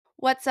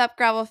What's up,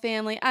 Gravel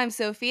Family? I'm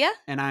Sophia.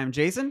 And I'm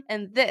Jason.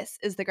 And this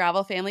is the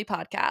Gravel Family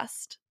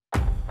Podcast.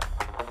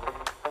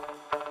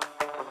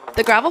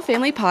 The Gravel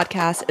Family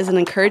Podcast is an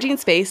encouraging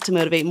space to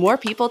motivate more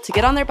people to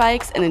get on their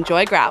bikes and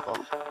enjoy gravel.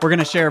 We're going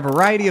to share a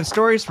variety of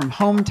stories from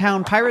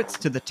hometown pirates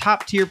to the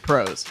top-tier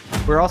pros.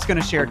 We're also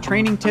going to share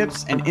training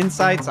tips and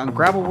insights on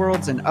gravel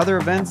worlds and other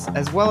events,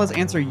 as well as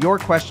answer your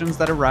questions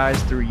that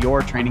arise through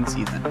your training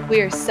season.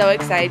 We are so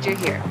excited you're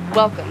here.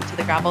 Welcome to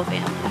the Gravel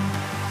Family.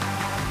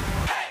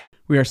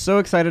 We are so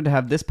excited to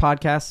have this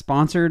podcast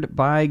sponsored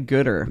by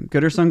Gooder.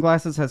 Gooder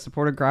Sunglasses has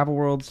supported Gravel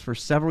Worlds for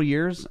several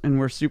years, and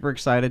we're super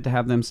excited to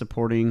have them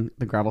supporting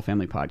the Gravel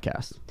Family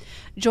Podcast.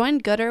 Join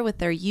Gooder with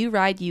their You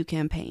Ride You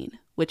campaign,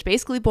 which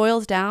basically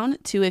boils down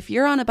to if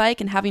you're on a bike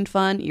and having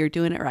fun, you're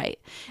doing it right.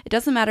 It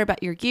doesn't matter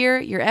about your gear,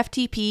 your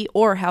FTP,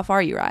 or how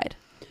far you ride.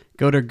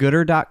 Go to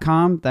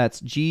gooder.com,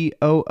 that's GOODR.com,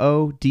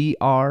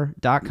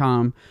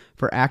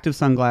 for active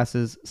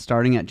sunglasses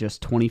starting at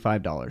just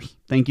 $25.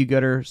 Thank you,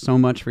 Gooder, so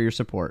much for your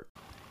support.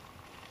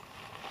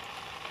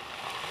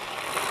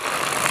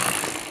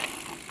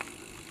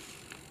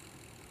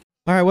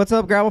 All right, what's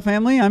up, Gravel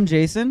Family? I'm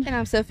Jason. And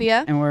I'm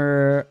Sophia. And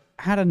we're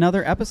had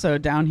another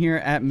episode down here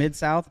at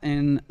Mid-South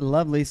in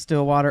lovely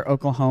Stillwater,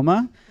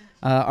 Oklahoma.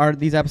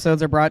 These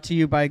episodes are brought to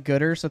you by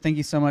Gooder, so thank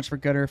you so much for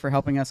Gooder for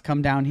helping us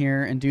come down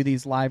here and do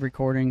these live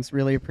recordings.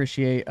 Really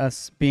appreciate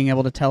us being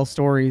able to tell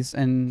stories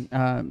and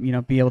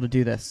be able to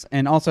do this.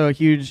 And also a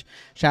huge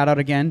shout out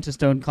again to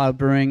Stone Cloud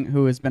Brewing,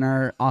 who has been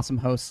our awesome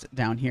host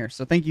down here.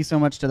 So thank you so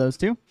much to those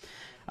two.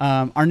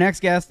 Our next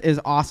guest is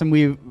awesome.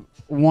 We've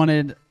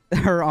wanted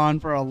her on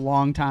for a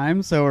long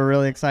time, so we're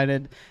really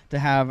excited to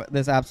have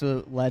this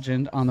absolute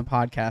legend on the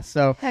podcast.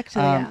 So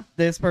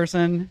This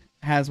person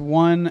has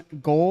 1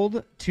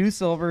 gold, 2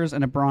 silvers,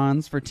 and a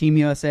bronze for Team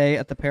USA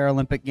at the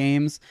Paralympic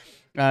Games.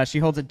 She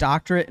holds a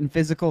doctorate in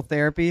physical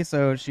therapy,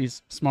 so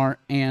she's smart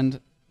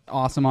and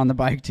awesome on the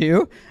bike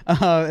too.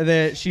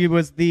 She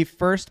was the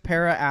first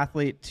para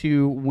athlete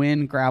to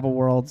win Gravel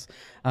Worlds.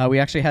 We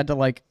actually had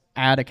to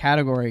add a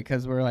category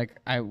because we're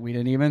we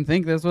didn't even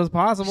think this was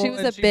possible. She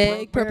was a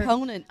big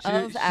proponent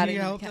of adding.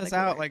 She helped us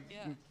out,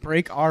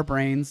 break our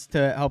brains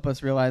to help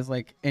us realize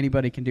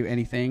anybody can do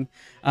anything.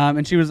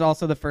 And she was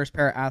also the first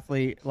para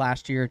athlete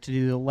last year to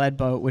do the lead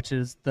boat, which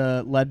is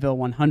the Leadville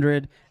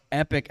 100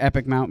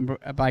 epic mountain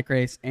bike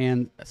race,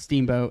 and a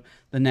steamboat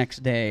the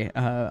next day,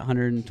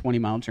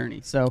 120-mile journey.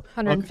 So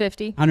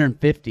 150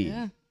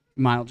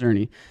 mile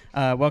journey.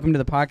 Welcome to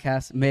the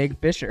podcast, Meg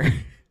Fisher.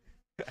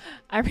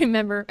 I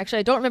remember. Actually,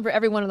 I don't remember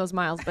every one of those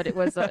miles, but it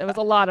was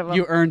a lot of them.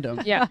 You earned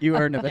them. Yeah, you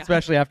earned them,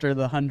 especially after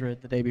the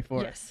 100 the day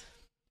before. Yes.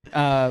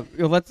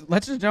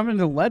 Let's just jump into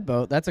the lead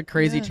boat. That's a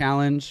crazy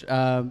challenge.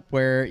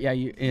 Where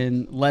you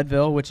in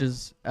Leadville, which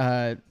is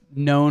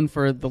known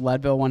for the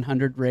Leadville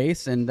 100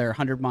 race and their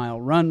 100-mile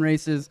run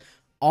races,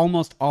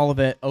 almost all of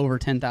it over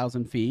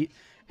 10,000 feet.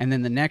 And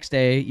then the next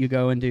day, you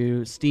go and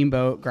do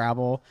Steamboat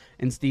Gravel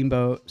in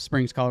Steamboat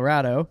Springs,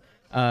 Colorado.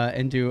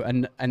 And do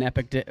an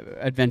epic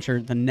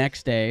adventure the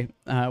next day.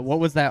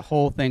 What was that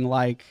whole thing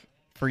like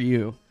for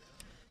you?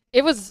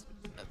 It was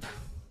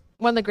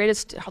one of the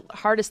greatest,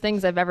 hardest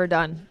things I've ever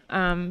done.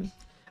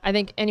 I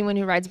think anyone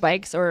who rides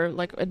bikes or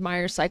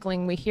admires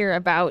cycling, we hear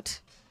about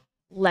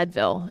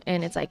Leadville,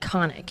 and it's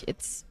iconic.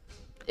 It's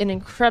an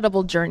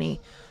incredible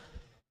journey.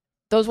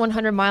 Those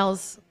 100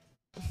 miles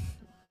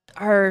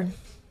are...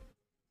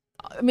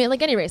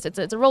 like any race, it's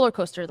a roller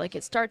coaster.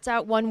 It starts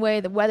out one way,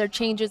 the weather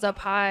changes up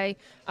high,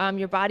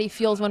 your body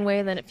feels one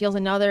way, then it feels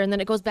another, and then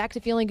it goes back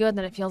to feeling good, and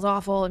then it feels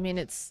awful.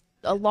 It's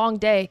a long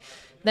day.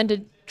 Then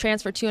to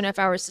transfer 2.5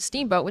 hours to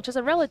Steamboat, which is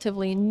a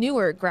relatively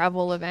newer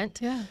gravel event.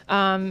 Yeah.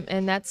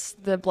 And that's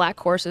the black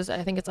courses.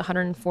 I think it's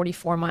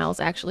 144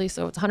 miles actually.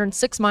 So it's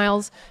 106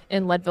 miles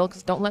in Leadville,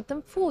 because don't let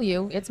them fool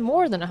you. It's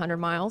more than 100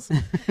 miles.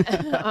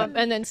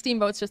 And then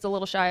Steamboat's just a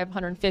little shy of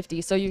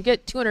 150. So you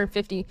get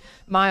 250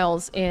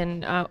 miles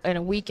in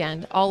a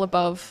weekend, all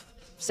above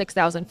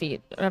 6,000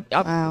 feet,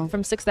 up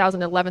from 6,000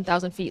 to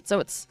 11,000 feet. So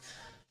it's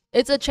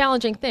a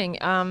challenging thing.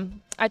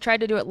 I tried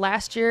to do it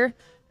last year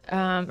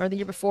or the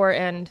year before,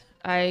 and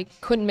I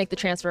couldn't make the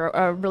transfer.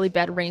 A really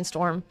bad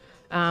rainstorm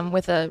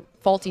with a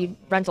faulty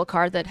rental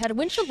car that had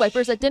windshield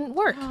wipers that didn't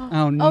work.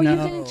 Oh, no. Oh, you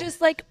didn't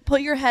just put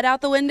your head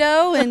out the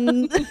window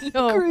and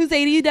cruise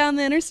 80 down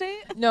the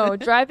interstate? No,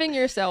 driving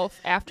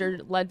yourself after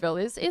Leadville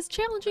is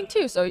challenging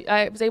too. So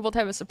I was able to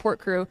have a support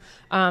crew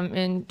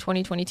in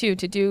 2022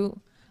 to do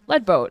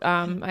lead boat.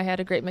 I had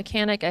a great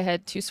mechanic. I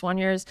had 2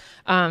 soigneurs,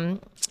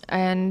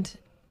 and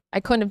I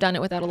couldn't have done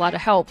it without a lot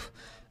of help,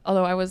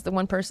 although I was the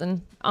one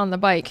person on the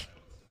bike.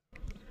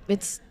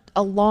 It's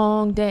a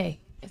long day.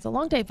 It's a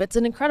long day, but it's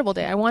an incredible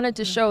day. I wanted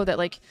to show that,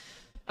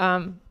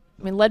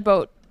 lead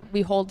boat,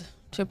 we hold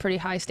to a pretty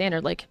high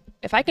standard.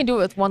 If I can do it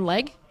with one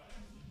leg,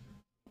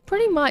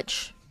 pretty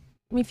much,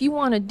 if you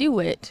want to do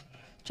it,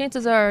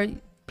 chances are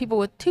people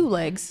with 2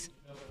 legs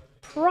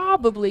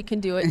probably can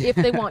do it if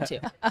they want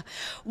to.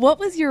 What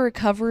was your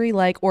recovery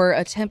or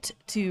attempt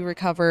to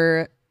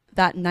recover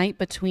that night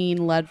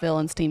between Leadville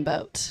and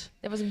Steamboat?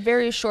 It was a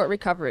very short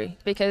recovery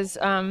because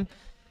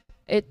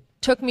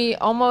took me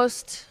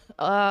almost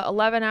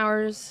 11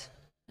 hours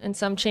and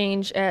some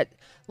change at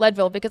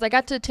Leadville because I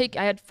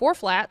had 4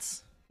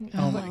 flats.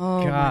 Oh my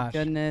my gosh.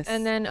 goodness.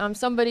 And then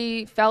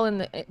somebody fell in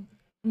the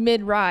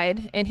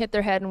mid-ride and hit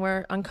their head and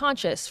were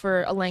unconscious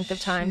for a length of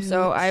time.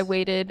 So I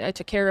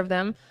took care of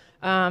them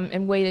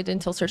and waited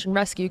until search and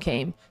rescue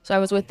came. So I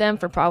was with them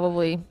for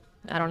probably,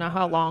 I don't know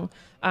how long.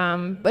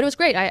 But it was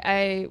great.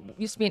 I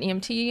used to be an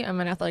EMT. I'm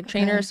an athletic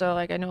trainer, so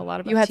like I know a lot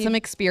about you had some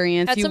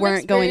experience. You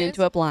weren't going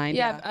into it blind.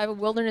 Yeah, I'm a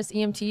wilderness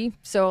EMT.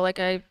 So like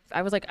I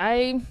was like,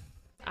 I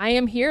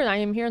am here. I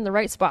am here in the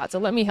right spot. So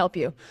let me help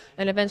you.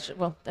 And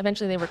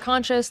eventually they were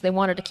conscious. They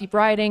wanted to keep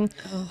riding.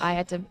 I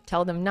had to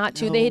tell them not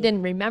to. They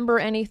didn't remember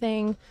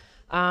anything.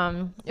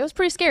 It was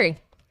pretty scary.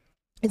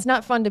 It's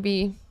not fun to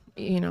be,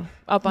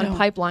 up on a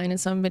pipeline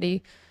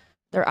and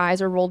their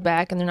eyes are rolled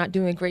back and they're not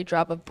doing a great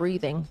job of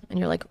breathing. And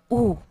you're like,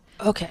 ooh,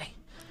 okay.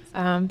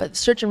 But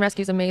search and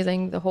rescue is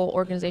amazing. The whole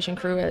organization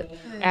crew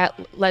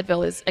at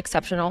Leadville is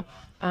exceptional.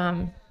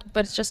 But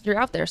it's just, you're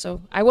out there. So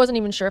I wasn't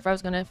even sure if I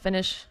was going to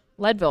finish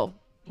Leadville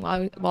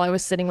while I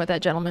was sitting with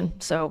that gentleman.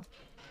 So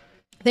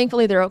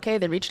thankfully they're okay.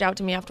 They reached out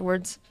to me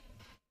afterwards.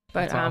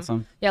 But That's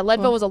awesome. yeah,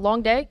 Leadville was a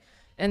long day.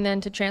 And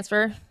then to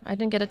transfer, I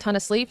didn't get a ton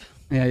of sleep.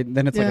 Yeah,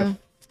 then it's like a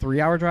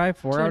 3-hour drive,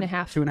 4 hours?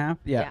 2.5. 2.5?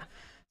 Yeah.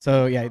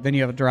 So yeah, then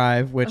you have a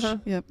drive, which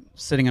Yep.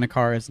 sitting in a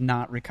car is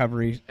not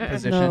recovery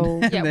position. No.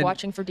 And Yeah, then-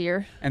 watching for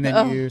deer. And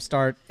then you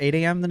start 8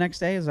 a.m. the next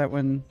day? Is that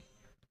when,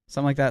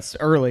 something like that?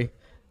 Early.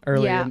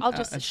 Yeah, and, I'll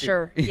just, shoot.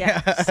 sure. Yeah,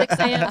 6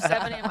 a.m.,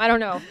 7 a.m., I don't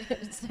know.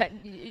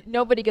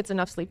 Nobody gets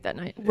enough sleep that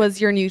night. Was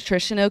your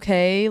nutrition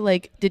okay?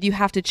 Like, did you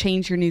have to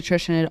change your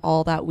nutrition at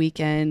all that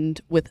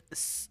weekend with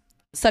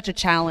such a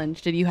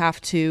challenge? Did you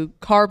have to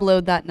carb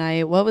load that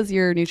night? What was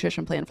your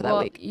nutrition plan for that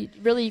week? You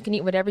can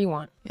eat whatever you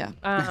want. Yeah.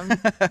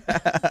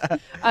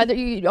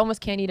 You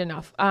almost can't eat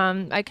enough.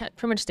 I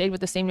pretty much stayed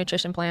with the same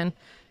nutrition plan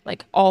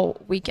like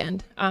all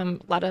weekend. A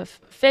lot of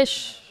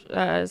fish,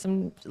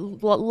 some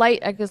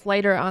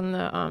lighter on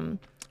the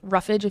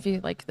roughage if you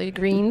like the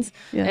greens,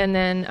 and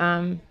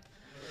then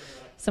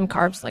some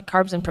carbs, like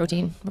carbs and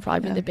protein will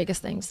probably be the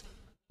biggest things.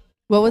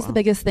 What was the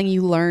biggest thing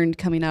you learned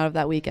coming out of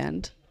that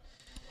weekend?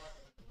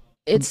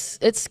 It's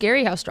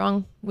scary how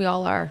strong we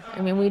all are.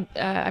 I mean,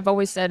 I've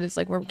always said it's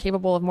like we're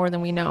capable of more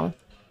than we know.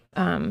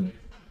 And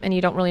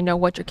you don't really know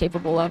what you're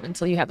capable of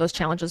until you have those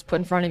challenges put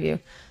in front of you.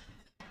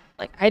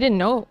 Like, I didn't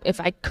know if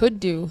I could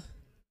do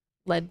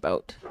lead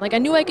boat. Like, I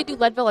knew I could do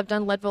Leadville. I've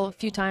done Leadville a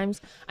few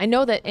times. I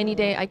know that any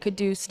day I could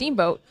do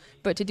steamboat,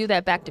 but to do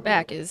that back to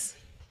back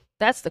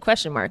that's the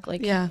question mark.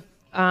 Like,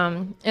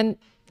 and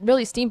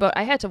really steamboat,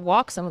 I had to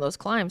walk some of those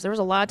climbs. There was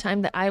a lot of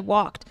time that I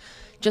walked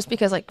just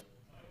because like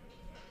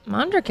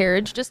my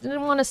undercarriage just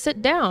didn't want to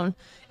sit down,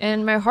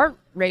 and my heart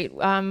rate,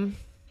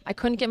 I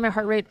couldn't get my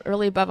heart rate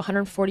early above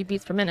 140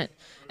 beats per minute.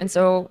 And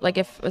so like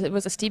if it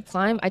was a steep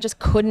climb, I just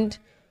couldn't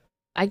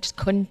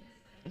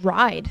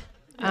ride.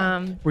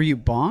 Were you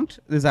bonked?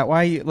 Is that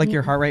why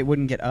your heart rate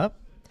wouldn't get up?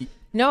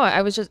 No,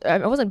 I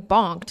wasn't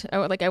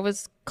bonked. I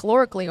was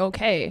calorically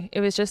okay.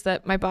 It was just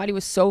that my body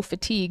was so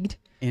fatigued.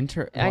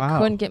 I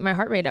couldn't get my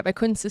heart rate up. I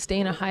couldn't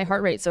sustain a high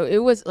heart rate. So it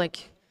was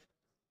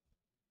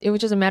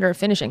just a matter of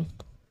finishing.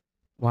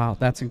 Wow,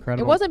 that's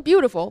incredible. It wasn't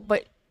beautiful,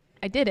 but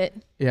I did it.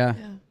 Yeah.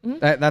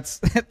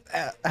 That's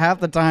half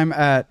the time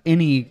at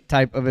any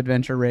type of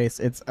adventure race,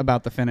 it's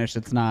about the finish.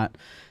 It's not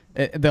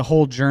the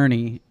whole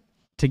journey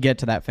to get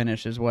to that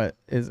finish is what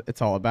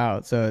it's all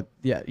about. So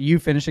yeah, you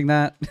finishing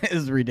that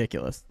is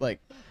ridiculous. Like,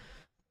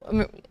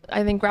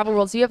 I think Gravel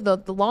Worlds, you have the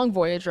long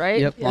voyage,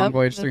 right? Yep, long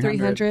voyage,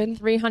 300.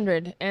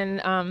 300.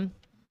 And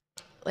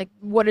like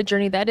what a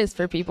journey that is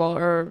for people,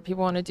 or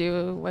people want to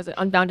do, was it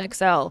Unbound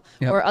XL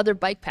or other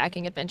bike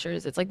packing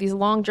adventures. It's like these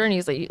long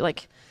journeys that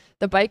like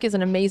the bike is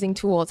an amazing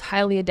tool. It's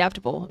highly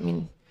adaptable. I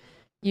mean,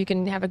 you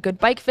can have a good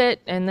bike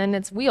fit, and then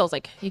it's wheels.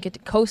 Like you get to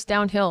coast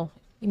downhill.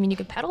 I mean, you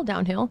can pedal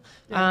downhill,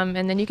 and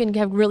then you can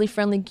have really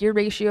friendly gear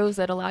ratios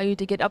that allow you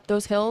to get up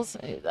those hills.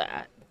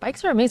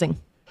 Bikes are amazing.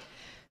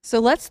 So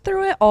let's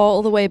throw it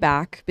all the way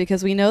back,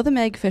 because we know the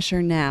Meg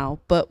Fisher now,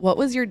 but what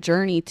was your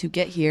journey to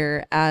get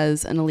here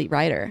as an elite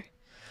rider?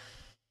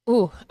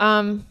 Ooh,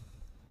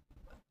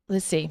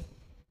 let's see.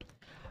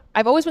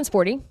 I've always been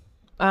sporty.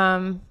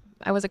 I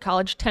was a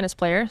college tennis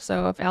player,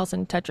 so if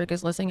Allison Tetrick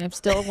is listening, I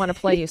still want to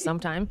play you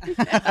sometime.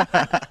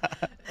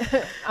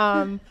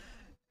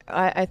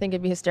 I think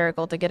it'd be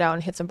hysterical to get out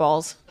and hit some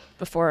balls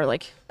before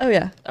like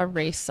a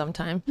race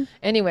sometime.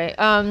 Anyway,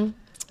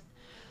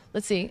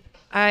 let's see.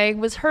 I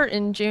was hurt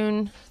in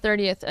June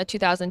 30th,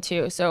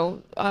 2002.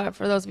 So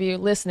for those of you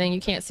listening, you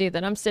can't see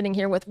that I'm sitting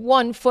here with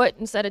 1 foot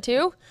instead of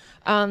 2.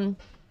 And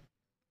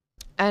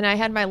I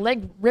had my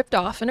leg ripped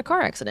off in a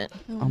car accident.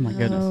 Oh my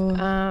goodness.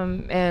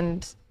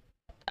 And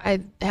I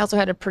also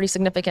had a pretty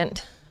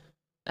significant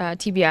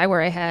TBI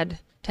where I had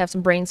to have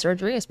some brain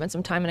surgery. I spent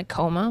some time in a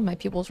coma. My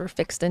pupils were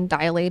fixed and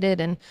dilated,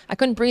 and I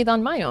couldn't breathe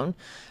on my own.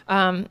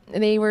 I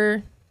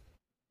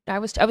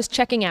was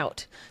checking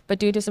out, but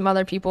due to some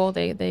other people,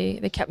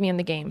 they kept me in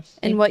the game.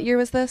 And what year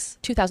was this?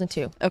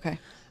 2002. Okay.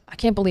 I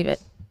can't believe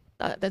it.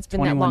 That's been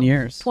 21 that long.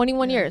 years.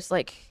 21 years.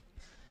 Like,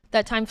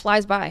 that time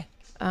flies by.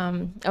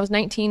 I was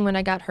 19 when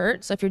I got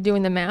hurt. So if you're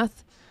doing the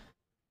math,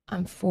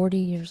 I'm 40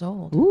 years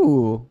old.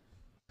 Ooh.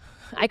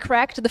 I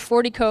cracked the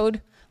 40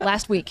 code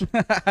last week.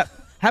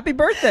 Happy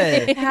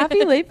birthday.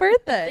 Happy late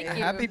birthday. Thank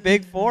you. Happy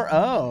big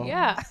 4-0.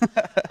 Yeah.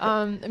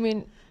 I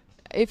mean,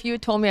 if you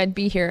had told me I'd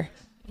be here,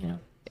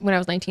 when I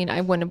was 19,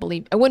 I wouldn't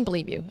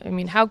believe you. I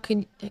mean, how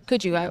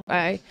could you?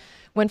 I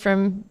went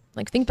from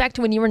think back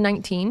to when you were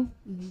 19.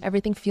 Mm-hmm.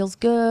 Everything feels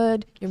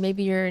good.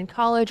 You're in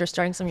college or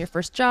starting some of your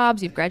first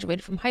jobs. You've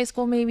graduated from high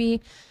school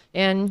maybe,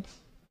 and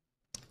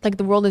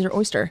the world is your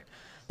oyster.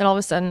 Then all of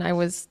a sudden, I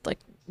was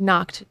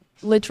knocked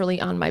literally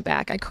on my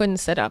back. I couldn't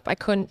sit up. I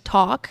couldn't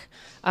talk.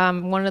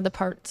 One of the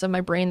parts of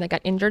my brain that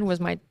got injured was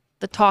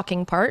the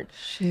talking part.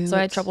 Shoot. So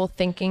I had trouble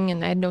thinking,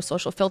 and I had no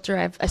social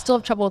filter. I still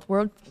have trouble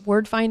with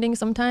word finding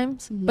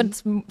sometimes, mm-hmm. but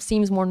it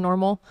seems more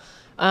normal.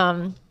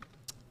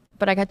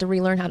 But I got to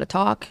relearn how to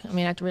talk. I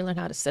mean, I had to relearn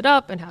how to sit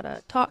up and how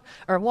to talk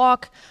or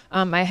walk.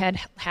 I had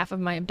half of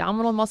my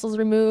abdominal muscles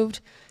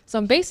removed. So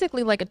I'm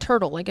basically like a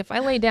turtle. If I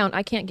lay down,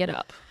 I can't get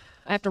up.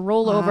 I have to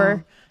roll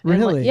over.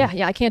 Really?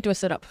 Yeah, I can't do a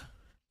sit up.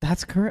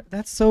 That's correct.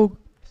 That's so.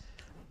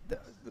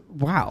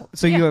 Wow.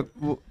 So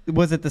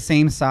was it the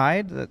same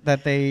side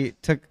that they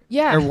took?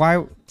 Yeah. Or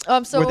why?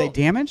 So were they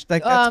damaged?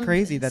 That's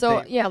crazy.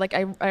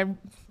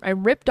 I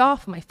ripped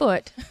off my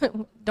foot.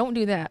 Don't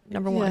do that.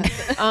 Number one.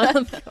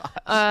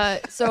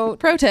 So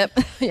pro tip.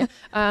 Yeah.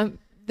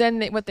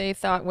 Then what they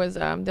thought was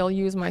they'll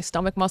use my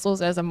stomach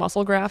muscles as a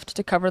muscle graft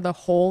to cover the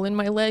hole in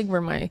my leg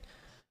where my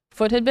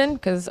foot had been,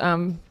 because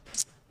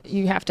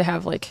you have to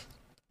have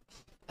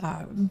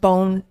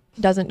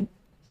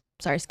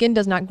skin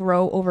does not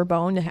grow over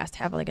bone. It has to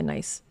have a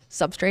nice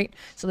substrate.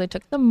 So they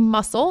took the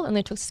muscle and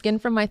they took skin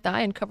from my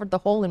thigh and covered the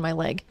hole in my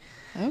leg.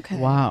 Okay.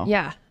 Wow.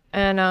 Yeah.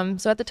 And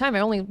so at the time I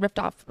only ripped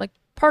off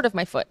part of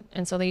my foot.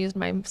 And so they used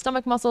my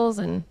stomach muscles,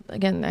 and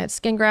again, I had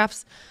skin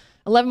grafts.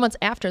 11 months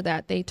after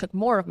that, they took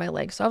more of my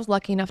leg. So I was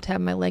lucky enough to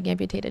have my leg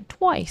amputated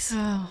twice.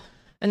 Oh.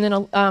 And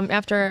then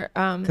after...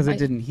 Because it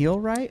didn't heal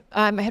right?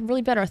 I had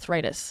really bad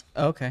arthritis.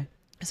 Okay.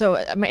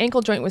 So my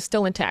ankle joint was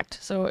still intact.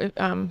 So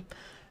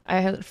I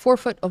had a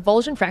 4-foot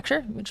avulsion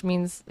fracture, which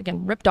means,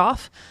 again, ripped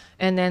off.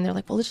 And then they're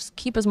like, well, let's just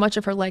keep as much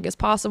of her leg as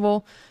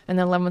possible. And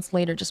then 11 months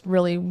later, just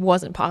really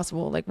wasn't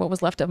possible. What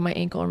was left of my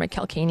ankle or my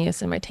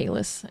calcaneus and my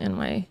talus and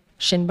my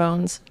shin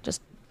bones,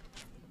 just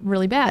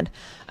really bad.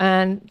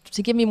 And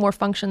to give me more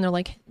function, they're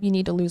like, you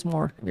need to lose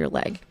more of your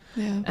leg.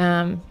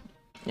 Yeah.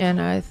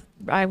 And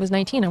I was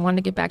 19. I wanted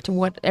to get back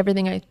to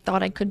everything I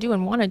thought I could do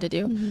and wanted to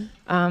do.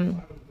 Mm-hmm.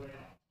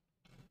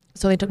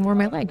 So they took more of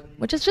my leg,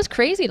 which is just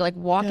crazy to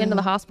walk into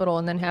the hospital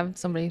and then have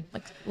somebody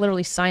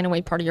literally sign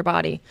away part of your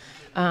body.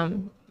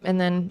 And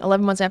then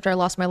 11 months after I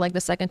lost my leg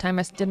the second time,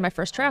 I did my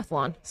first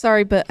triathlon.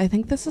 Sorry, but I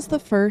think this is the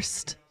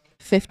first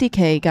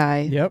 50K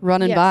guy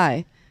running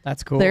by.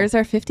 That's cool. There's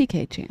our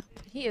 50K champ.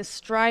 He is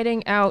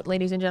striding out,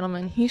 ladies and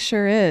gentlemen. He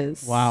sure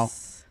is. Wow.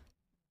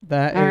 All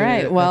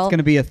right. Well, that's going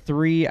to be a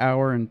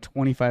 3-hour and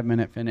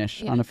 25-minute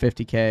finish on a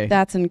 50K.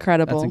 That's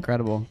incredible. That's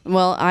incredible.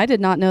 Well, I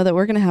did not know that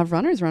we're going to have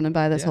runners running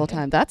by this whole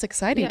time. That's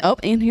exciting. Yeah. Oh,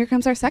 and here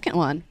comes our second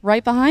one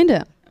right behind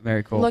him.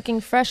 Very cool.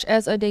 Looking fresh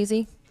as a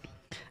daisy.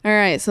 All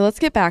right. So let's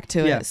get back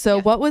to it. So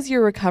what was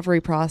your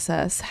recovery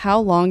process? How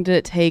long did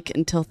it take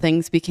until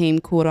things became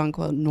quote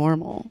unquote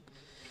normal?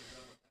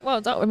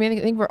 Well, I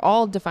think we're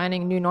all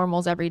defining new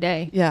normals every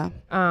day. Yeah.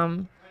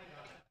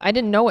 I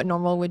didn't know what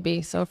normal would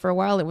be. So for a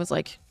while it was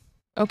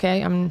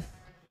okay,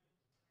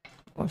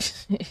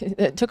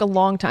 it took a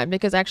long time,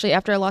 because actually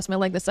after I lost my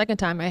leg the second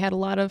time, I had a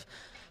lot of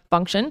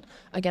function.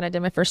 Again, I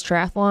did my first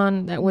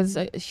triathlon. That was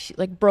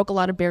broke a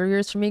lot of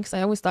barriers for me, because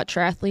I always thought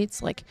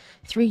triathletes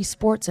 3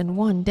 sports in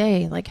one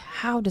day.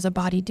 How does a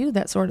body do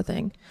that sort of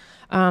thing?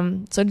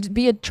 So to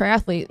be a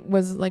triathlete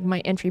was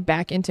my entry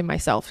back into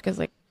myself, because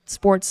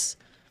sports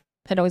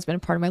had always been a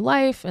part of my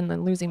life, and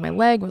then losing my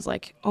leg was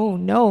oh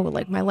no,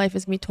 my life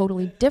is gonna be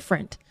totally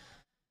different.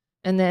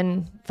 And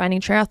then finding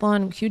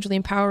triathlon, hugely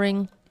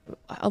empowering.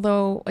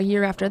 Although a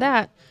year after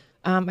that,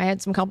 I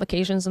had some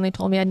complications, and they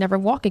told me I'd never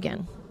walk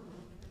again.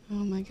 Oh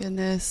my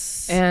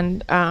goodness.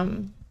 And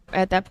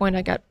at that point,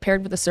 I got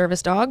paired with a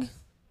service dog.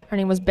 Her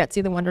name was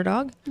Betsy the Wonder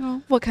Dog.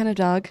 Oh, what kind of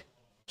dog?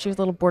 She was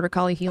a little border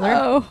collie healer.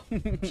 Oh.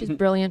 She's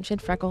brilliant. She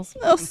had freckles.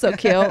 Oh, so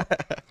cute.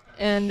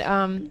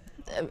 And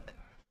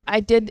I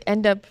did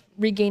end up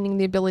regaining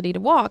the ability to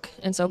walk.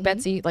 And so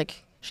Betsy,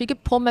 she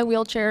could pull my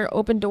wheelchair,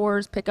 open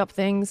doors, pick up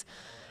things.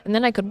 And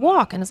then I could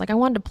walk, and it's I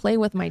wanted to play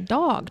with my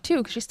dog too,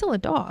 because she's still a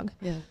dog.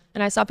 Yeah.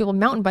 And I saw people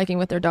mountain biking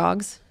with their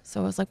dogs.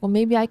 So I was well,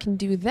 maybe I can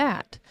do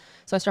that.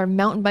 So I started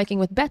mountain biking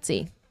with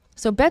Betsy.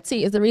 So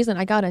Betsy is the reason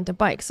I got into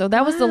bikes. So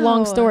that was the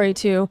long story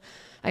too.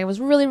 I was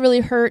really,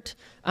 really hurt,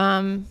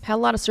 had a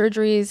lot of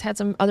surgeries, had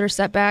some other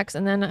setbacks,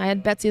 and then I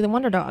had Betsy the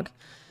Wonder Dog.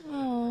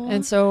 Aww.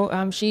 And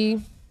so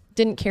she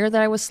didn't care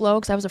that I was slow,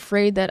 because I was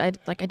afraid that I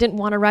didn't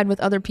want to ride with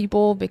other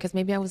people, because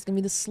maybe I was going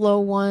to be the slow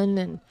one.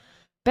 And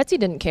Betsy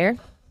didn't care.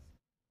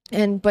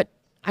 But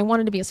I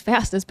wanted to be as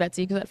fast as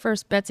Betsy, because at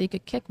first Betsy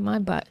could kick my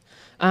butt.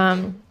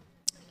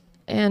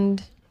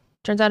 And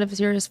turns out if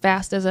you're as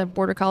fast as a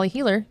border collie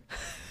healer,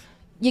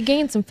 you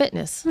gain some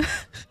fitness.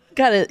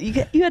 Got it.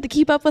 You had to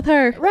keep up with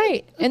her.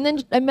 Right. And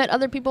then I met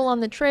other people on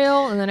the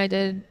trail, and then I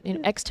did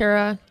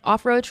Xterra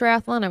off-road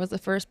triathlon. I was the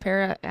first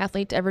para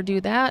athlete to ever do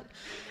that.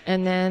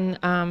 And then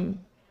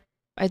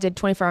I did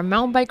 24-hour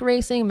mountain bike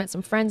racing, met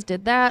some friends,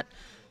 did that.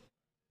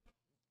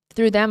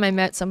 Through them, I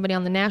met somebody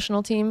on the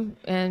national team,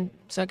 and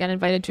so I got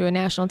invited to a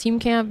national team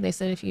camp. They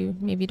said if you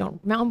maybe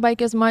don't mountain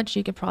bike as much,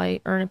 you could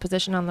probably earn a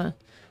position on the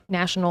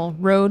national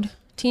road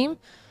team.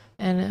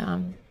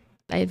 And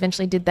I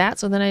eventually did that.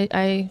 So then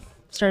I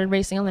started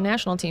racing on the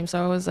national team.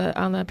 So I was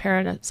on the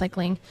para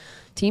cycling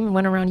team and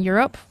went around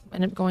Europe.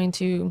 Ended up going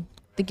to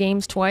the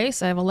games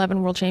twice. I have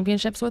 11 world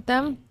championships with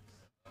them.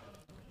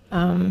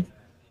 And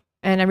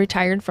I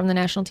retired from the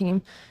national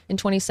team in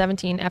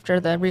 2017 after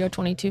the Rio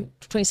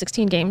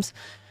 2016 games.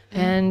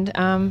 And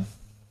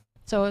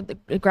so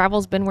the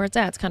gravel's been where it's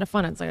at. It's kind of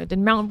fun. It's like I did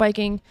mountain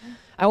biking.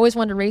 I always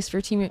wanted to race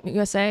for Team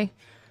USA.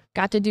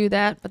 Got to do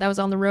that, but that was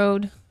on the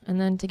road.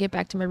 And then to get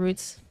back to my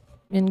roots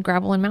in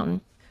gravel and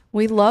mountain.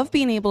 We love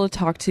being able to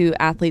talk to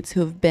athletes who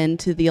have been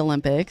to the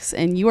Olympics,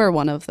 and you are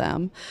one of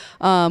them.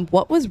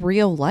 What was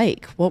Rio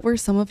like? What were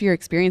some of your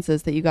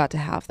experiences that you got to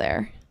have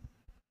there?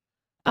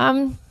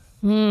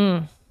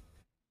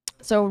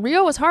 So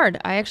Rio was hard.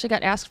 I actually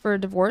got asked for a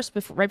divorce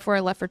right before I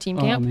left for team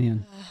camp. Oh,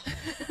 man.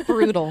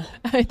 Brutal.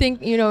 I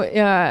think,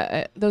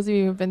 those of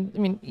you who've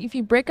been, if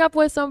you break up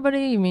with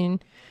somebody,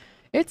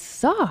 it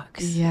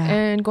sucks. Yeah.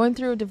 And going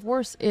through a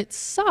divorce, it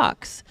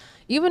sucks.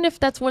 Even if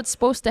that's what's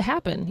supposed to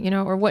happen,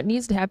 or what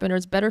needs to happen, or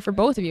it's better for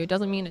both of you, it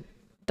doesn't mean it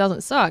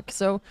doesn't suck.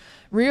 So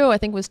Rio, I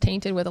think, was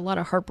tainted with a lot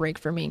of heartbreak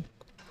for me.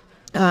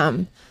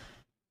 You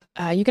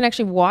can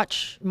actually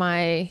watch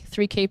my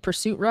 3K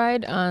pursuit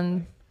ride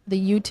on the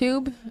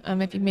YouTube,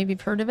 if you maybe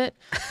have heard of it.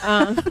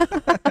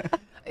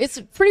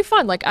 It's pretty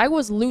fun. Like, I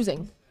was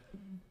losing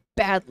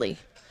badly.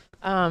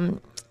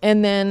 And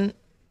then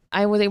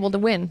I was able to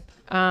win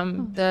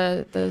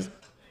the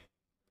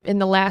in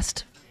the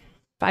last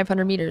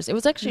 500 meters. It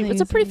was actually, it's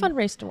a pretty fun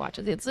race to watch.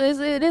 It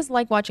is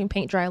like watching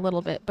paint dry a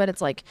little bit, but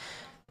it's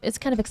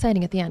kind of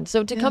exciting at the end.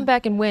 So to come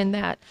back and win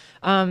that,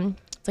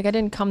 it's like I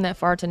didn't come that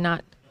far to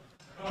not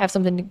have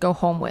something to go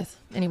home with.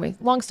 Anyway,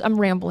 I'm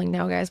rambling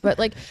now, guys, but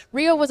like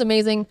Rio was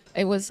amazing.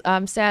 It was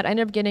sad. I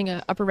ended up getting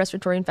an upper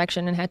respiratory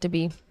infection and had to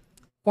be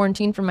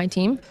quarantined from my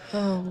team.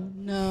 Oh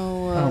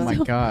no. Oh my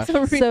gosh.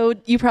 So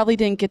you probably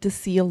didn't get to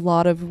see a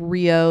lot of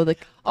Rio.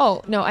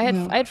 Oh no, I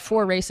had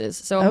 4 races.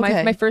 So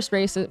my first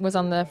race was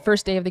on the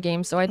first day of the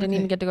game, so I didn't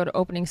even get to go to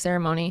opening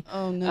ceremony.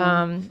 Oh no.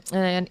 And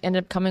I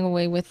ended up coming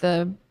away with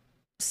the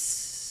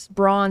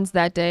bronze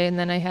that day, and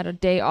then I had a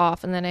day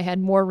off, and then I had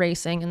more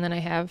racing, and then I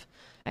had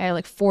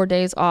like 4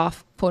 days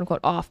off, quote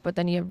unquote off, but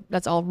then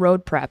that's all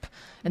road prep.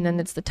 And then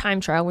it's the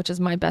time trial, which is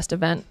my best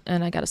event.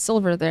 And I got a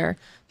silver there,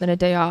 then a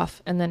day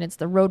off. And then it's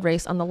the road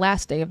race on the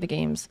last day of the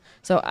games.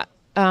 So,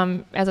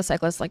 as a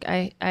cyclist, like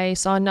I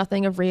saw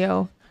nothing of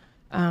Rio.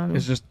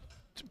 It's just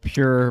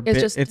pure,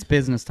 it's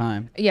business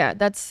time. Yeah,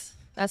 that's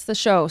the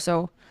show.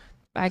 So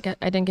I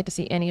didn't get to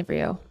see any of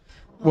Rio.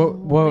 What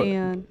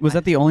was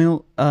that the only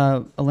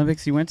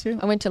Olympics you went to?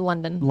 I went to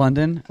London.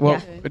 London?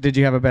 Well, did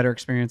you have a better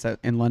experience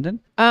in London?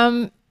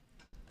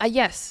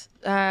 Yes.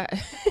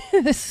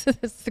 This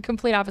is the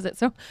complete opposite.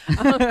 So,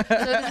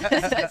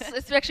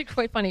 it's actually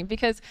quite funny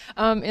because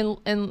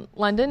in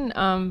London,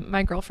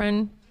 my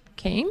girlfriend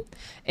came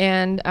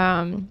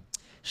and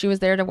she was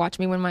there to watch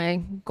me win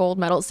my gold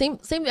medal. Same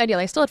idea.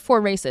 I still had 4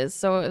 races.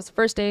 So it was the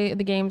first day of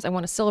the games. I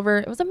won a silver.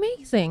 It was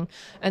amazing.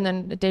 And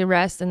then a day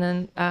rest, and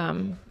then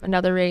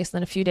another race, and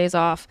then a few days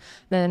off.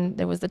 Then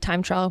there was the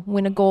time trial,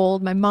 win a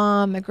gold. My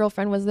mom, my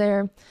girlfriend was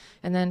there,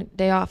 and then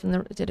day off,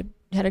 and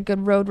had a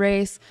good road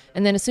race.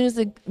 And then as soon as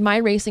my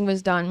racing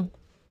was done,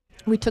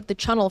 we took the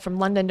channel from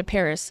London to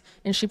Paris,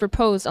 and she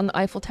proposed on the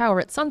Eiffel Tower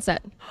at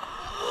sunset.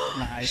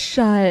 Nice.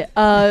 Shut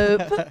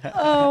up.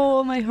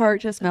 Oh, my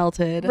heart just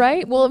melted.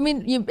 Right? Well, I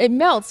mean, it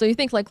melts. So you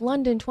think like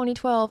London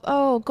 2012,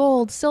 oh,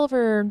 gold,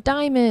 silver,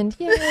 diamond,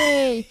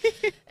 yay.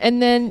 and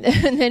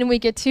then we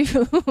get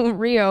to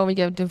Rio, we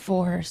get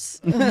divorce,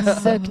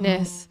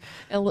 sickness.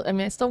 I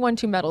mean, I still won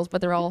 2 medals,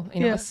 but they're all,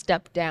 a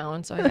step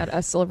down. So I got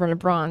a silver and a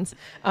bronze.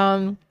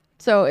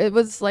 So it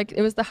was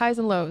the highs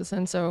and lows.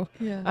 And so,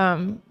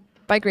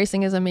 bike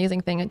racing is an amazing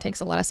thing. It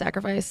takes a lot of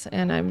sacrifice,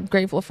 and I'm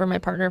grateful for my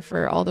partner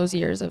for all those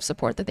years of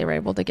support that they were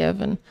able to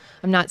give. And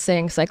I'm not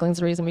saying cycling's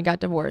the reason we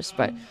got divorced,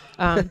 but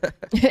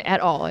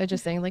at all. I'm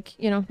just saying, like,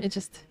 it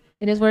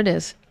is what it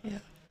is. Yeah.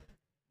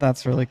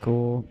 That's really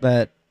cool.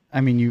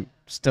 You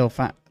still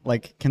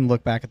can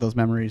look back at those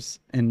memories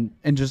in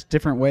just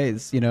different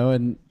ways,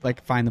 and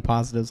like find the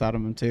positives out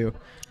of them too.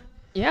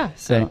 Yeah.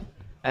 So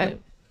I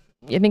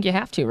think you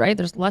have to, right?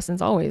 There's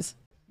lessons always.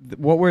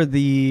 What were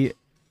the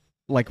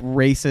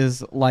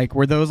races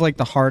were those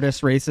the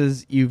hardest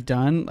races you've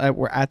done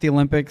were at the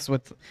Olympics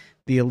with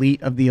the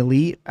elite of the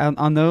elite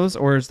on those,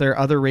 or is there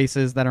other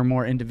races that are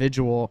more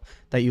individual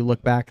that you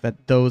look back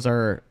that those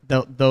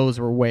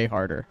were way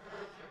harder?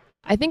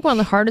 I think one of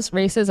the hardest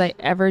races I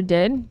ever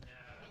did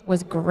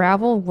was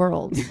Gravel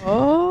Worlds.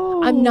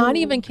 Oh, I'm not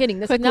even kidding.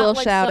 This quick is not little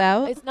like shout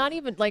out. It's not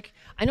even like,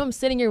 I know I'm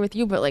sitting here with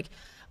you, but like,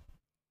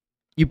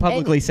 You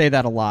publicly say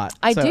that a lot.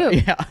 I so, do.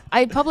 Yeah.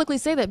 I publicly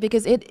say that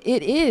because it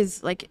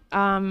is like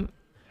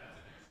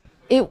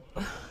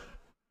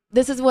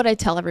this is what I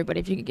tell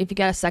everybody if you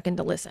got a second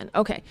to listen.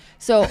 Okay.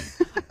 So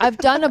I've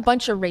done a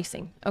bunch of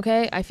racing.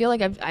 Okay. I feel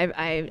like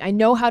I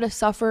know how to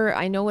suffer.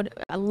 I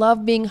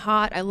love being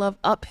hot. I love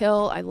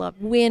uphill. I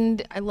love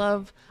wind.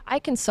 I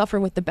can suffer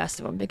with the best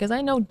of them because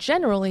I know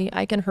generally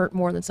I can hurt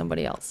more than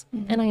somebody else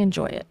and I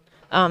enjoy it.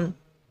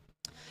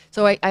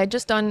 So I had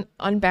just done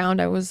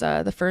Unbound. I was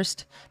the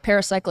first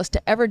paracyclist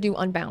to ever do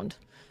Unbound,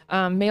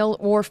 male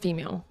or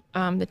female,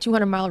 the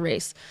 200-mile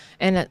race.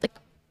 And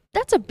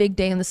that's a big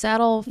day in the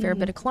saddle, fair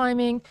bit of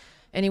climbing.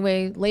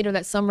 Anyway, later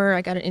that summer,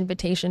 I got an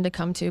invitation to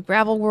come to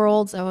Gravel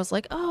Worlds. I was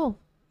like, oh,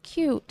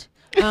 cute.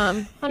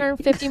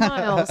 150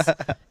 miles,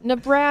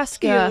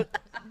 Nebraska,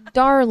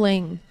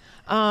 darling.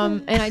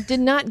 And I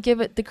did not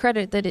give it the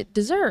credit that it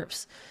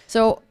deserves.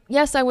 So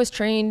yes, I was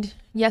trained.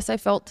 Yes, I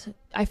felt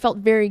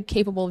very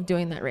capable of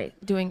doing that race,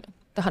 doing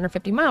the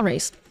 150-mile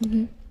race.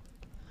 Mm-hmm.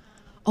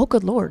 Oh,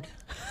 good Lord.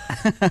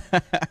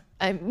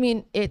 I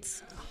mean,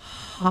 it's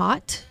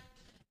hot.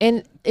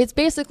 And it's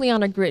basically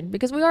on a grid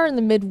because we are in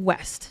the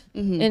Midwest.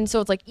 Mm-hmm. And so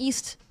it's like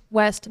east,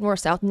 west, north,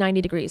 south, 90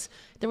 degrees.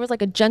 There was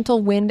like a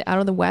gentle wind out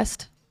of the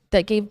west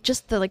that gave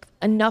just the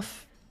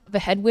enough of a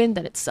headwind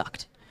that it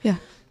sucked. Yeah.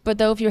 But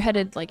though if you're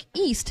headed like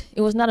east,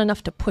 it was not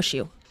enough to push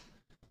you.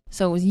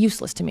 So it was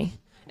useless to me.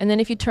 And then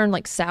if you turn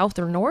like south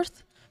or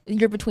north,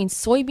 you're between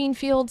soybean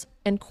fields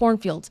and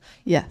cornfields.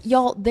 Yes.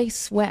 Y'all, they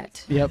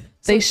sweat. Yep.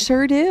 They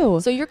sure do.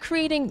 So you're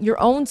creating your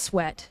own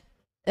sweat.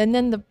 And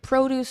then the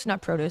produce and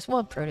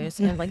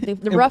like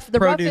the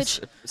roughage,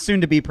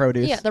 soon to be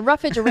produce. Yeah, the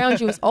roughage around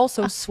you is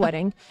also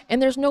sweating,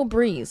 and there's no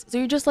breeze. So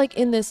you're just like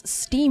in this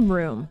steam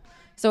room.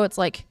 So it's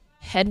like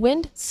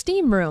headwind,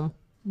 steam room,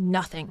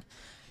 nothing.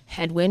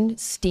 Headwind,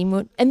 steam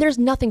room, and there's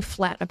nothing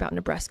flat about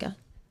Nebraska.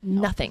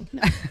 Nothing.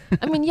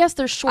 I mean, yes,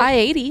 there's short.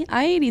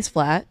 I-80's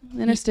flat.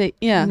 Interstate,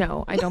 yeah.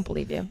 No, I don't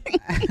believe you.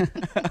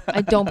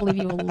 I don't believe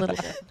you a little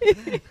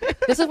bit.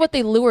 This is what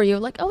they lure you,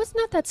 like, oh, it's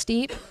not that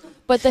steep.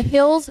 But the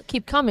hills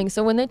keep coming.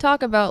 So when they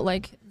talk about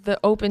like the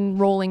open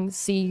rolling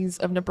seas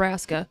of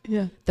Nebraska,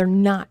 they're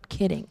not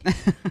kidding.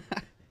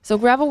 So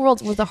Gravel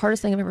Worlds was the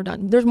hardest thing I've ever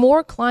done. There's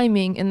more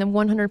climbing in the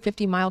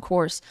 150-mile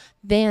course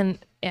than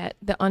at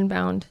the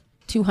Unbound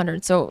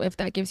 200. So if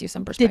that gives you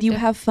some perspective. Did you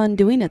have fun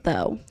doing it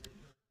though?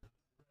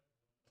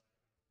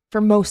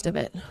 For most of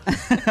it.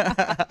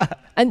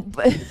 And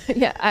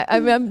I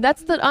mean,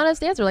 that's the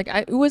honest answer. Like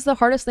it was the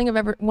hardest thing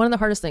one of the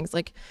hardest things.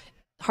 Like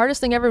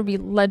hardest thing ever would be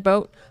lead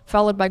boat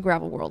followed by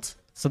Gravel Worlds.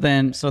 So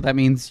that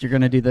means you're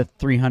going to do the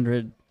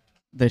 300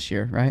 this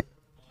year, right?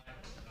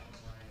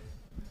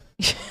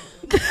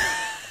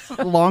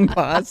 Long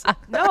pause.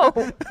 No.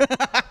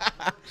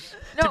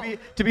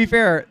 To be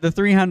fair, the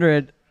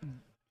 300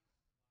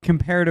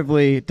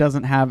 comparatively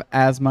doesn't have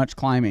as much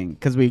climbing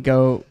because we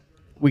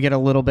get a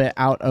little bit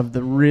out of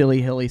the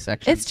really hilly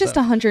section. It's just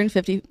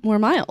 150 more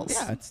miles.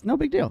 Yeah, it's no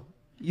big deal.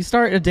 You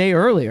start a day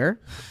earlier.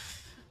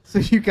 So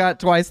you got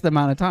twice the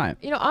amount of time.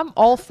 You know, I'm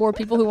all for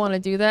people who want to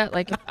do that.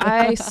 Like,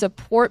 I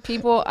support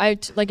people. I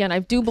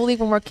do believe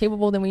we're more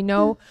capable than we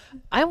know.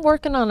 I'm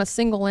working on a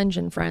single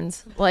engine,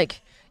 friends.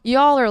 Like,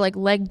 y'all are like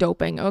leg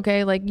doping,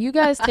 okay? Like, you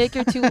guys take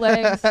your two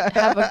legs,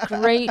 have a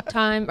great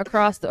time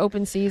across the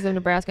open seas of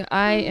Nebraska.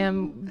 I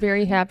am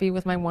very happy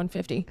with my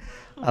 150.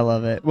 I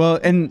love it.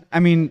 Well, and I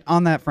mean,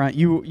 on that front,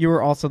 you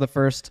were also the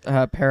first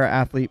para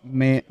athlete,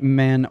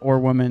 man or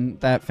woman,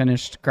 that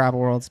finished Gravel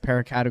Worlds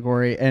para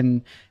category,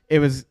 and it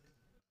was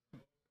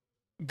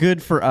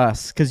good for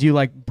us because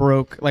you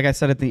broke, like I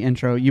said at the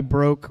intro, you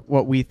broke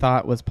what we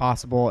thought was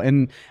possible.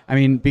 And I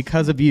mean,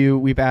 because of you,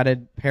 we've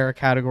added para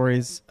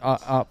categories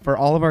for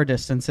all of our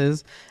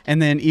distances.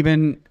 And then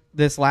even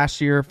this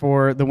last year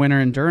for the winter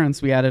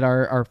endurance, we added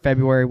our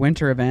February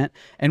winter event,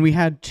 and we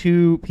had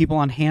 2 people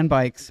on hand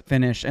bikes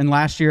finish. And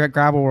last year at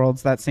Gravel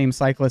Worlds, that same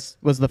cyclist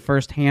was the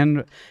first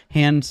hand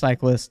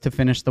cyclist to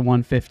finish the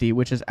 150,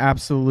 which is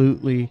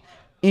absolutely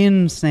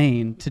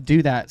insane to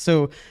do that.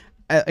 So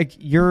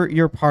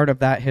you're part of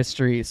that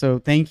history, so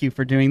thank you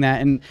for doing that.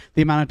 And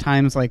the amount of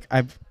times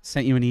I've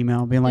sent you an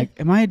email being like,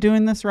 am I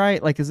doing this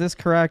right? Like, is this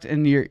correct?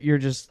 And you're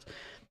just,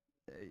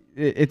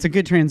 it's a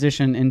good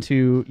transition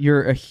into,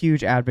 you're a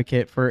huge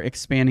advocate for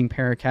expanding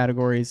para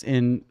categories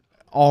in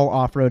all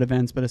off-road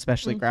events, but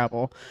especially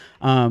gravel.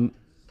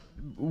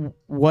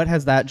 What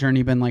has that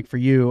journey been like for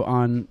you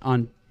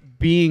on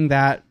being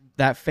that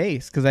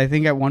face? Because I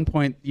think at one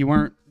point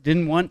you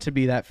didn't want to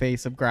be that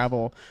face of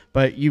gravel,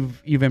 but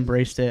you've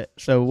embraced it.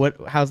 So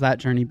how's that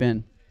journey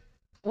been?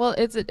 Well,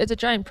 it's a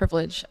giant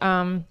privilege.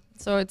 So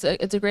it's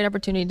a great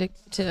opportunity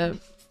to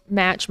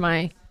match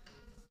my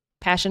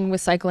passion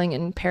with cycling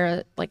and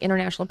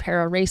international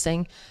para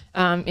racing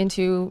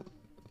into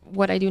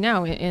what I do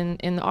now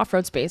in the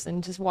off-road space,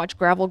 and just watch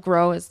gravel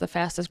grow as the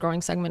fastest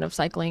growing segment of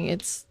cycling.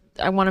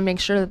 I want to make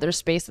sure that there's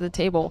space at the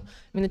table.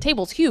 I mean, the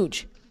table's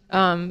huge.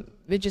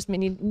 it just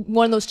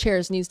one of those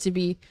chairs needs to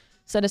be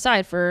set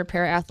aside for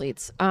para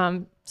athletes.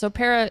 So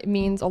para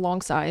means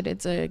alongside.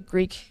 It's a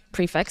Greek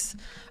prefix.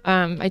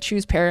 I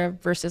choose para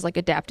versus like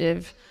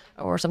adaptive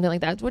or something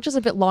like that, which is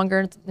a bit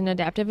longer than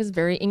adaptive, is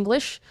very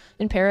English,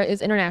 and para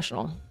is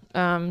international,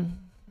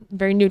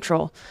 very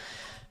neutral.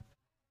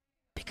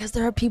 Because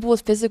there are people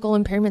with physical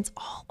impairments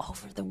all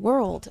over the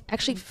world.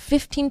 Actually,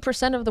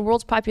 15% of the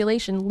world's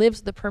population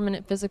lives with a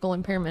permanent physical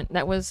impairment.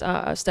 That was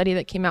a study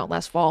that came out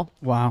last fall.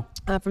 Wow.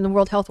 From the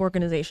World Health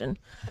Organization.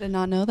 I did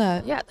not know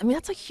that. Yeah, I mean,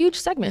 that's a huge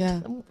segment.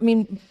 Yeah. I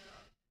mean,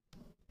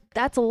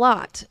 that's a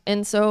lot.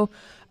 And so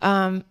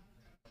I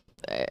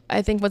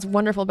think what's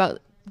wonderful about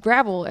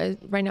gravel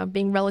right now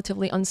being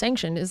relatively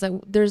unsanctioned is that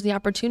there's the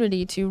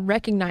opportunity to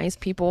recognize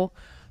people,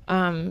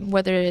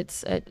 whether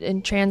it's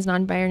in trans,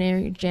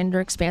 non-binary,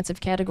 gender expansive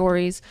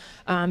categories,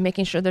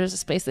 making sure there's a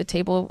space at the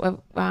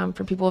table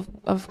for people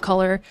of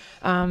color,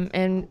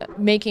 and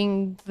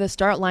making the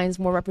start lines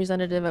more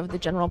representative of the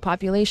general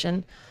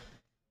population.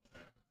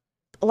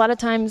 A lot of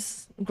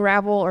times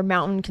gravel or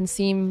mountain can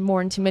seem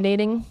more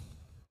intimidating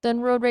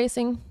than road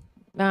racing,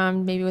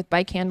 maybe with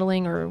bike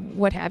handling or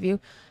what have you.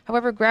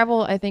 However,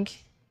 gravel, I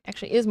think,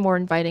 actually is more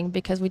inviting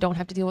because we don't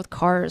have to deal with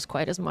cars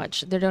quite as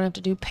much. They don't have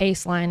to do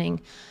pace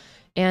lining.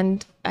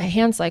 And a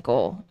hand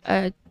cycle.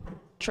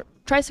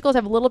 Tricycles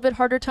have a little bit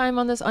harder time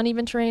on this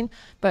uneven terrain,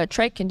 but a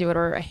trike can do it,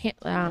 or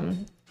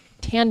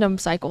tandem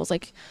cycles.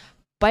 Like,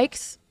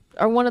 bikes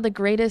are one of the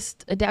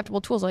greatest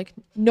adaptable tools. Like,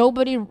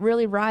 nobody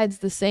really rides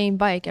the same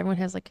bike. Everyone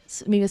has like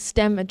maybe a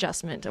stem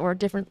adjustment or a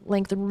different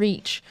length of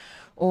reach,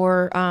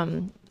 or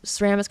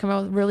SRAM has come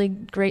out with really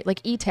great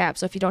like E-tap.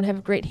 So if you don't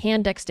have great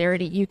hand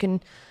dexterity, you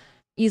can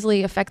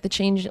easily affect the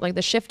change, like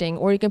the shifting,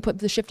 or you can put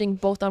the shifting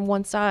both on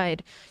one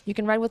side. You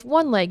can ride with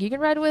one leg. You can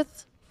ride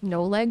with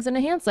no legs in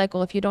a hand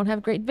cycle. If you don't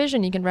have great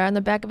vision, you can ride on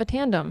the back of a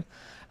tandem.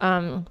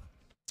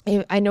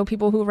 I know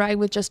people who ride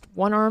with just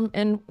one arm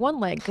and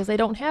one leg because they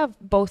don't have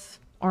both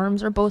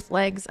arms or both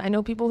legs. I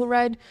know people who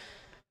ride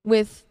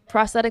with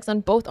prosthetics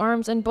on both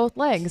arms and both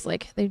legs.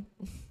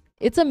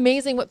 It's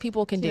amazing what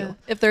people can do. Yeah.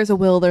 If there's a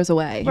will, there's a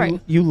way. Right.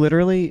 You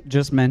literally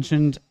just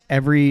mentioned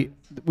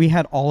we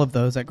had all of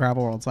those at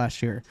Gravel Worlds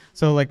last year.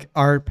 So like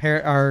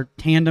our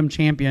tandem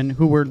champion,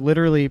 who were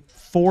literally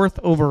 4th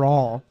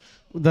overall,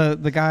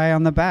 the guy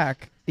on the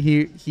back,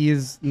 he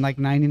is like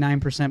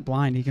 99%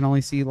 blind. He can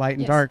only see light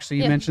and dark. So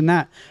you mentioned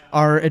that.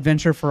 Our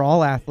Adventure for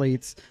All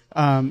athletes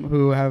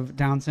who have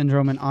Down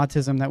syndrome and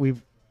autism that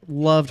we've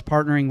loved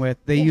partnering with,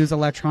 they use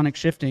electronic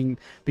shifting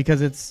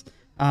because it's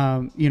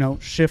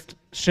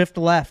shift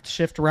left,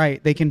 shift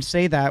right. They can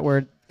say that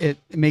where it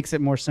makes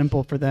it more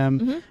simple for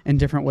them in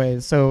different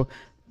ways. So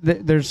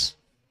there's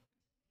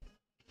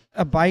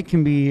a bike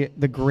can be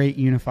the great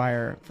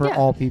unifier for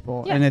all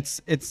people. And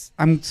it's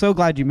I'm so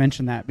glad you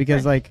mentioned that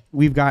because like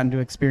we've gotten to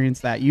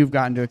experience that. You've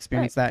gotten to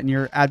experience that, and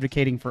you're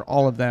advocating for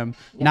all of them,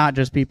 not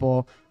just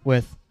people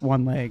with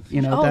one leg,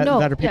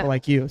 that are people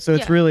like you. So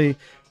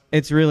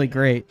it's really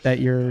great that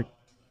you're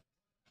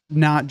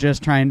not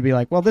just trying to be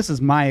like, well, this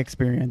is my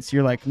experience.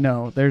 You're like,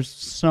 no, there's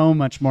so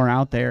much more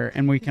out there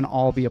and we can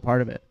all be a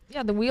part of it.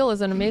 Yeah, the wheel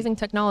is an amazing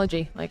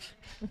technology. Like,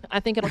 I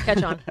think it'll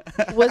catch on.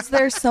 Was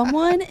there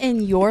someone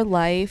in your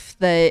life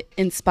that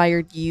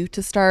inspired you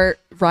to start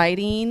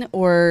riding,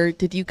 or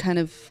did you kind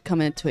of come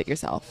into it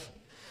yourself?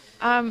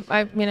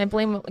 I mean, I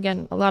blame,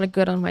 again, a lot of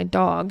good on my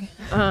dog.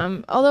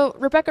 Although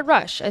Rebecca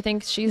Rush, I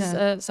think she's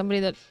somebody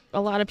that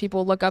a lot of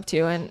people look up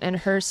to, and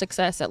her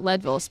success at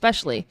Leadville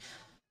especially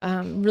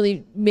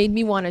really made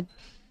me want to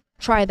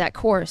try that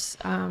course.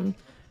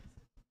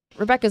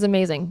 Rebecca's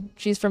amazing.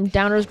 She's from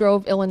Downers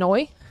Grove,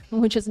 Illinois,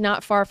 which is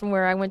not far from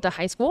where I went to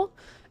high school.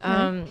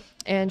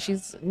 And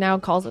she's now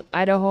calls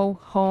Idaho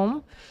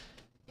home.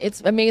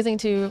 It's amazing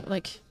to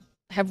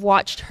have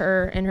watched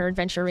her and her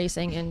adventure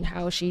racing and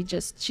how she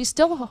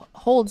still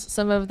holds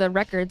some of the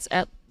records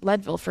at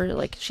Leadville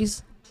for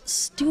she's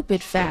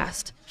stupid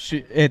fast.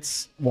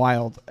 It's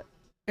wild.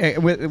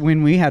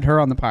 When we had her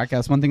on the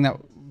podcast, one thing that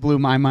blew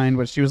my mind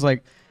was she was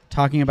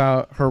talking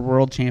about her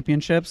world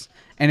championships,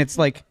 and it's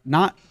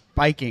not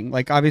biking.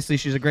 Obviously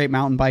she's a great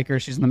mountain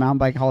biker. She's in the Mountain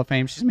Bike Hall of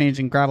Fame. She's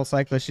managing gravel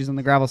cyclists. She's in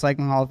the Gravel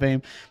Cycling Hall of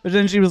Fame. But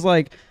then she's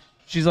like,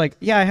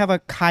 yeah, I have a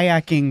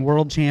kayaking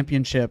world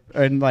championship.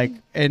 And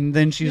and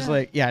then she's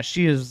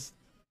she is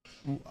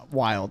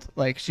wild.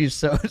 She's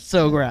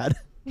so rad.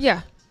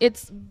 Yeah,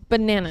 it's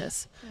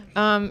bananas.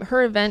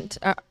 Her event,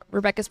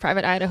 Rebecca's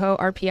Private Idaho,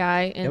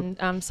 RPI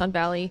in Sun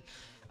Valley,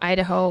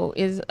 Idaho,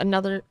 is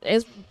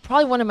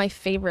probably one of my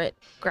favorite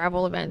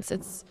gravel events.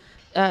 It's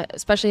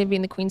especially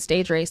being the Queen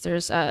Stage Race.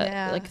 There's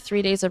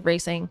 3 days of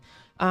racing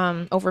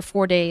over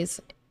 4 days,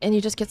 and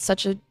you just get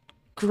such a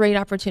great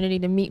opportunity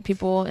to meet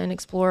people and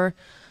explore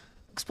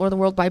the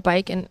world by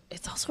bike. And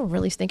it's also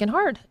really stinking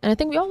hard, and I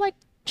think we all like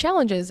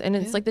challenges, and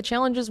it's the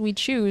challenges we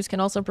choose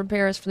can also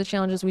prepare us for the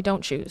challenges we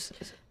don't choose.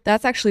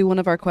 That's actually one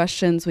of our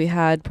questions we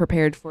had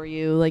prepared for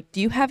you.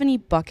 Do you have any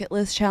bucket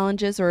list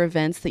challenges or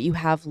events that you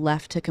have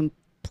left to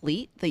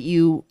complete that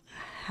you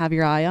have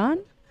your eye on?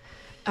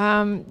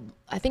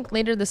 I think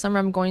later this summer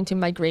I'm going to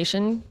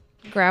Migration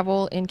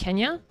gravel in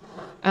Kenya.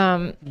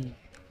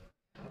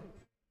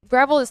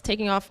 Gravel is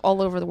taking off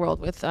all over the world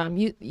with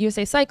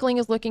USA Cycling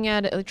is looking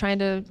at it, trying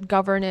to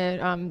govern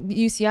it.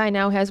 UCI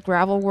now has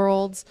gravel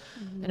worlds.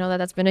 I know that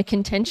that's been a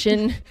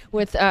contention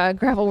with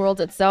gravel worlds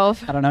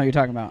itself. I don't know what you're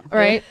talking about. All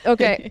right.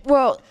 Okay.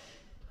 Well,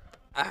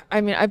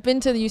 I mean, I've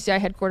been to the UCI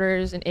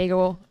headquarters in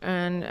Egel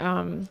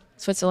and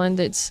Switzerland.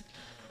 There's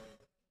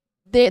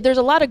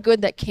a lot of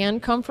good that can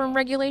come from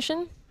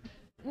regulation.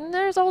 And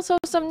there's also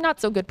some not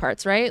so good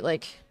parts, right?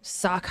 Like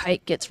sock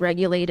height gets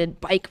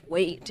regulated, bike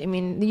weight. I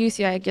mean, the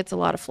UCI gets a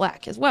lot of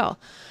flack as well.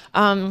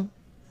 I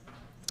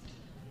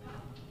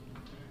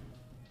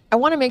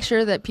want to make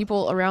sure that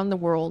people around the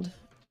world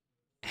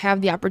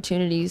have the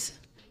opportunities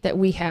that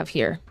we have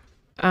here.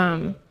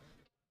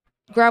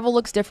 Gravel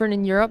looks different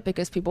in Europe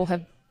because people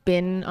have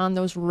been on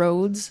those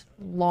roads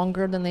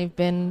longer than they've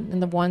been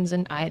in the ones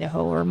in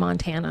Idaho or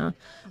Montana.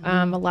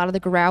 A lot of the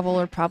gravel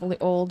are probably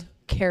old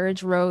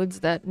carriage roads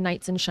that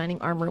knights in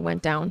shining armor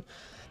went down.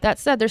 That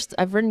said,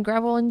 I've ridden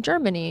gravel in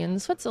Germany and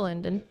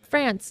Switzerland and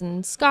France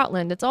and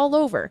Scotland. It's all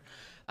over.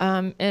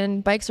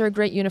 And bikes are a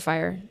great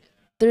unifier.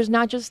 There's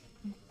not just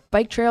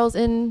bike trails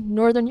in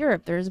Northern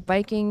Europe. There's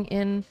biking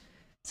in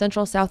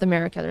Central South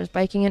America. There's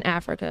biking in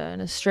Africa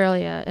and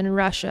Australia and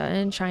Russia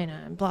and China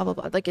and blah, blah,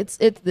 blah. Like it's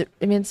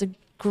a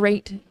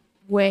great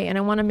way. And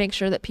I want to make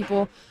sure that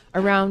people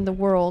around the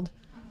world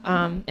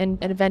and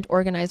event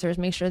organizers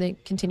make sure they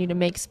continue to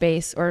make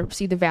space or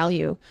see the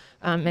value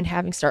in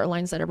having start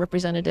lines that are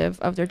representative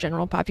of their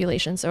general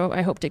population. So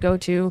I hope to go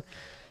to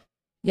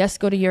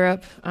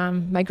Europe,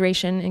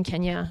 migration in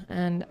Kenya,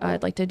 and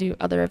I'd like to do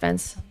other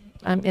events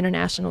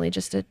internationally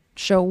just to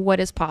show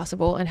what is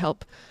possible and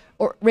help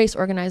race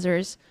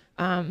organizers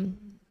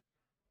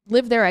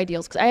live their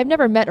ideals. Because I have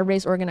never met a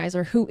race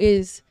organizer who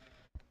is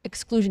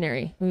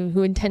exclusionary,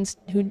 who intends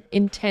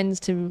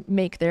to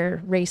make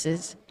their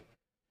races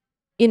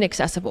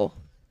inaccessible.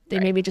 They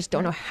maybe just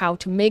don't know how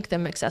to make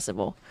them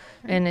accessible.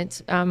 And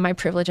it's my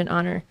privilege and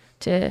honor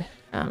to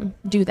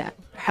do that,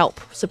 help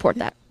support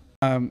that.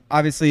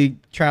 Obviously,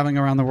 traveling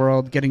around the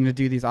world, getting to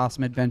do these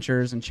awesome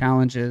adventures and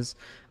challenges,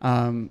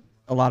 a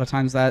lot of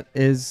times that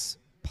is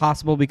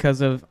possible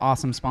because of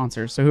awesome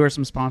sponsors. So who are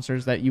some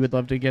sponsors that you would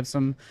love to give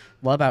some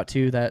love out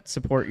to that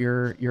support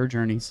your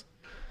journeys?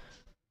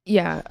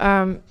 Yeah,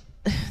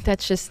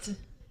 that's just...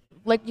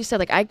 like you said,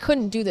 like I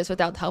couldn't do this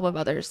without the help of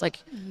others. Like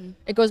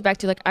it goes back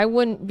to like I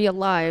wouldn't be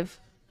alive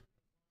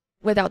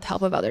without the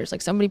help of others.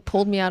 Like somebody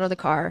pulled me out of the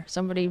car,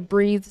 somebody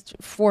breathed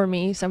for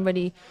me,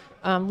 somebody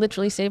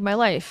literally saved my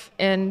life.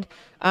 And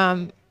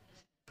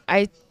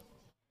I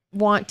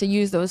want to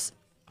use those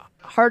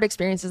hard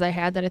experiences I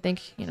had that I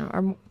think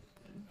are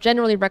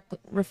generally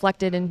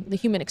reflected in the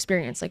human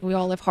experience. Like we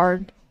all have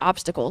hard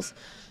obstacles,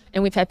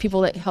 and we've had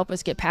people that help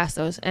us get past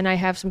those. And I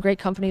have some great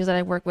companies that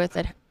I work with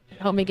that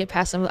help me get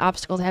past some of the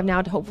obstacles I have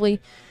now to hopefully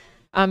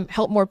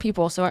help more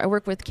people. So I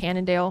work with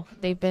Cannondale.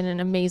 They've been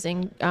an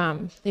amazing,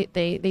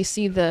 they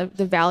see the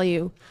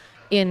value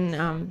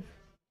in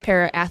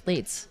para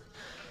athletes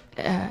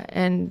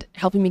and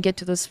helping me get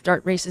to those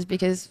start races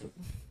because,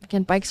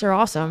 again, bikes are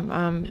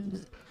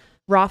awesome.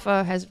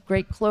 Rafa has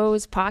great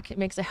clothes. Pocket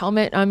makes a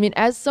helmet. I mean,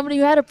 as somebody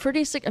who had a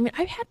pretty sick,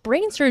 I've had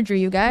brain surgery,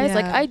 you guys. Yeah.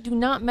 Like, I do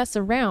not mess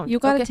around. You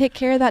got to take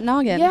care of that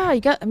noggin. Yeah,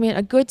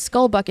 a good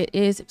skull bucket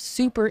is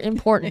super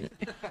important.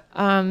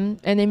 And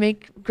they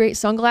make great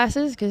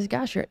sunglasses because,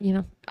 gosh,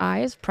 your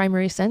eyes,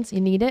 primary sense, you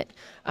need it.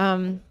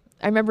 I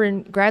remember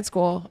in grad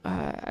school,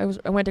 I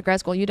went to grad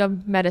school,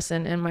 UW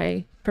Medicine, and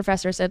my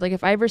professor said, like,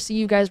 if I ever see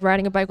you guys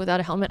riding a bike without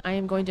a helmet, I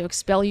am going to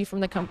expel you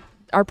from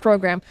our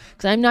program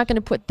because I'm not going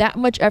to put that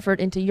much effort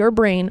into your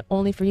brain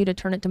only for you to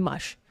turn it to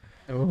mush.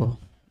 Oh,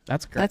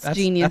 that's great. That's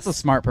genius. That's a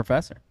smart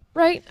professor.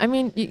 Right? I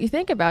mean, you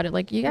think about it.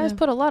 Like, you guys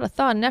put a lot of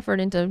thought and effort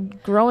into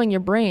growing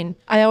your brain.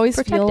 I always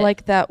Protect feel it.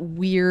 like that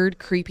weird,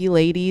 creepy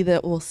lady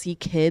that will see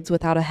kids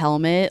without a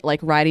helmet, like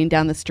riding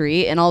down the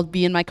street, and I'll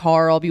be in my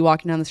car, I'll be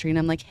walking down the street, and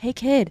I'm like, hey,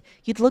 kid,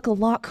 you'd look a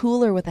lot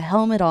cooler with a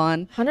helmet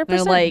on. 100%. And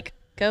they're like,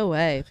 go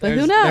away. But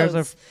who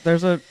knows?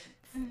 There's a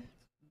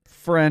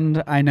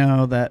friend I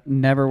know that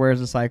never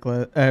wears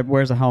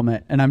a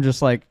helmet, and I'm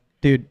just like,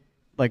 dude,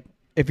 like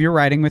if you're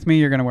riding with me,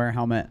 you're gonna wear a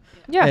helmet.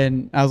 Yeah.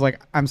 And I was like,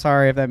 I'm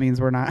sorry if that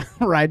means we're not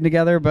riding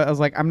together, but I was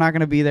like, I'm not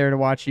gonna be there to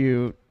watch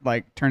you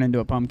like turn into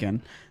a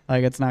pumpkin.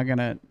 Like it's not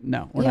gonna.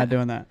 No, we're not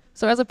doing that.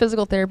 So as a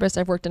physical therapist,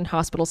 I've worked in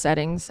hospital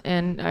settings,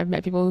 and I've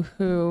met people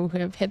who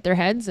have hit their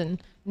heads and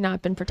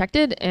not been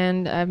protected,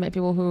 and I've met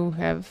people who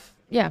have,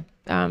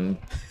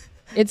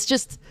 it's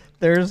just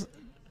There's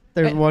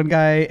one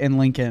guy in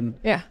Lincoln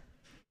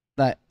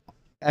that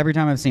every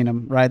time I've seen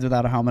him rides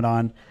without a helmet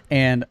on,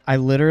 and I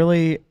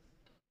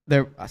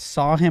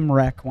saw him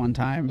wreck one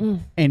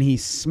time, and he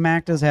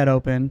smacked his head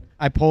open.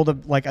 I pulled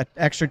an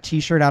extra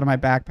T-shirt out of my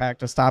backpack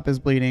to stop his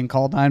bleeding,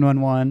 called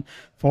 911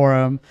 for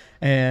him,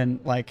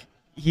 and like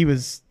he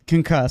was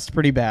concussed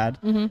pretty bad.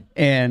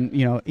 And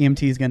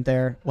EMTs get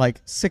there. Like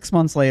 6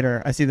 months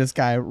later, I see this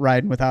guy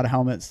riding without a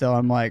helmet still.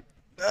 I'm like,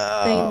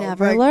 They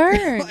never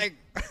learn. Like,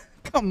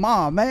 come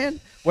on, man.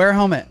 Wear a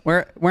helmet.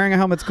 Wearing a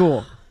helmet's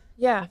cool.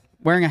 Yeah.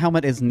 wearing a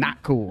helmet is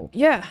not cool.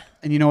 Yeah.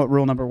 And you know what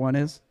rule number 1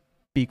 is?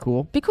 Be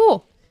cool. Be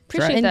cool. That's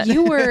right. Appreciate And that.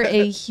 you were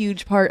a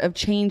huge part of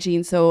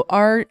changing. So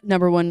our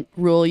number 1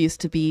 rule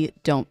used to be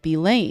don't be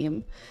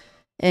lame.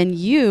 And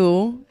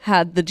you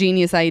had the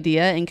genius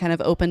idea and kind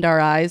of opened our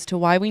eyes to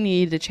why we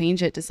needed to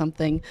change it to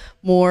something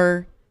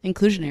more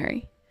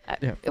inclusionary.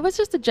 Yeah. It was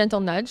just a gentle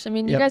nudge. I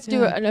mean, you Yep. guys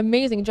do an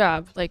amazing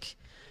job. Like,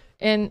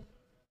 and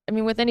I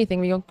mean, with anything,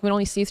 we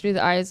only see through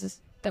the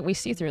eyes that we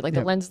see through, like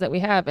Yep. the lens that we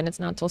have. And it's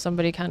not until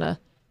somebody kind of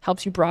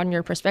helps you broaden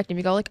your perspective.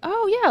 You go like,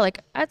 oh yeah,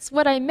 like that's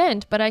what I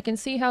meant, but I can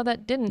see how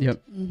that didn't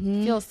Yep.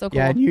 feel so cool.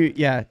 Yeah,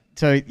 and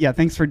so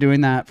thanks for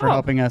doing that, for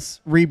helping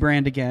us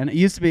rebrand again. It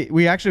used to be,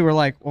 we actually were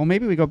like, well,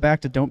 maybe we go back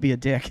to don't be a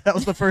dick. That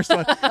was the first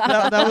one.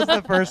 that was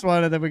the first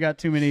one, and then we got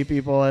too many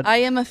people. And I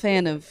am a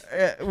fan of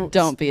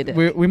don't be a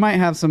dick. we might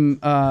have some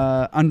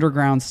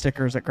underground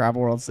stickers at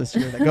Gravel Worlds this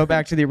year that go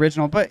back to the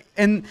original. But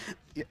and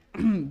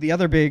the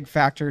other big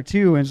factor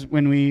too is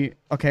when we're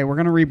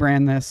going to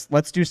rebrand this.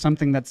 Let's do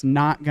something that's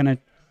not going to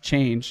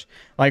change.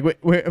 Like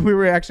we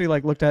were actually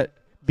like looked at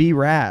be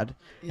rad.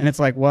 And it's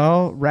like,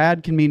 well,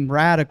 rad can mean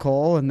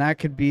radical, and that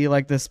could be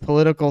like this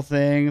political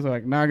thing. So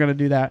like, not going to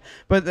do that.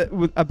 But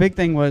a big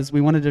thing was we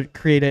wanted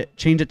to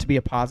change it to be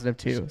a positive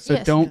too. So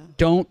Yes.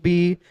 don't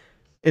be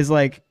is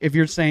like, if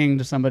you're saying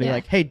to somebody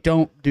like, hey,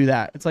 don't do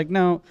that. It's like,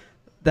 no,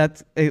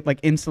 that's it, like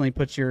instantly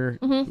puts your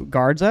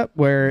guards up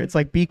where it's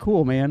like, be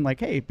cool, man. Like,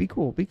 hey, be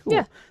cool.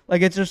 Yeah.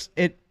 Like it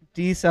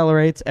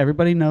decelerates.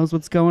 Everybody knows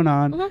what's going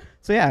on.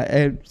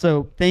 So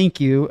so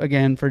thank you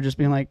again for just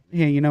being like,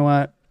 hey, you know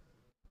what?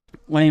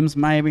 Lame's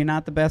maybe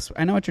not the best.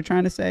 I know what you're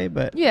trying to say,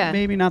 but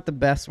maybe not the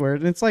best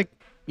word. And it's like,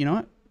 you know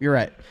what? You're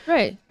right.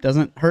 Right.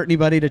 Doesn't hurt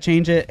anybody to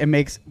change it. It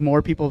makes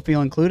more people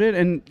feel included.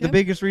 And the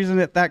biggest reason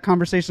that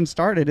conversation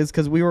started is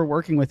because we were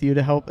working with you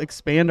to help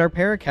expand our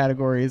para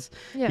categories.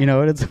 Yeah. You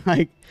know, and it's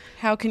like,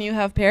 How can you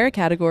have para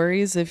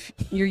categories if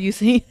you're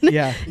using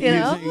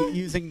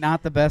using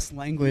not the best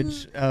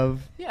language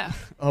of Yeah.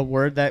 a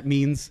word that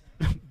means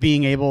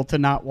being able to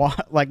not walk.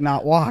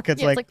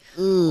 It's like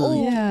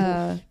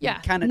oh, yeah,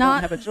 kind of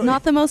don't have a choice.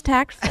 not the most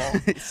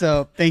tactful.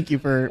 So thank you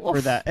for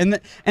that.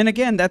 And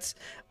again, that's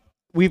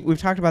we've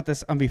talked about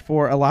this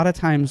before. A lot of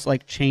times,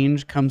 like,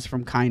 change comes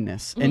from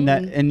kindness,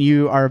 and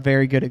you are a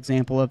very good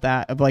example of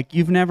that. Of like,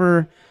 you've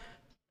never,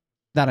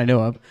 that I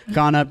know of,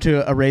 gone up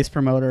to a race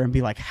promoter and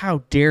be like,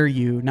 how dare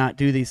you not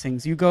do these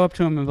things? You go up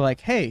to him and be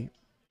like, hey,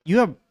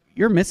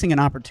 you're missing an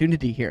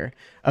opportunity here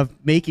of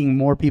making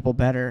more people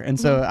better. And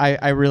so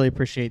I really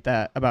appreciate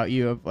that about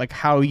you, of like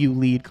how you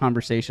lead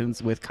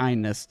conversations with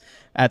kindness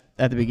at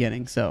the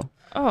beginning. So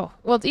well,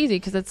 it's easy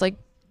because it's like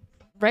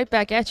right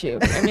back at you.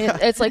 I mean,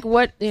 it's like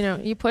what,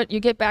 you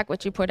get back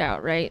what you put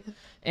out, right?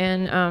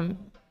 And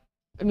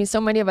I mean, so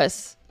many of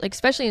us, like,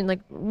 especially in like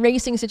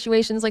racing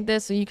situations like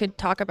this, so you could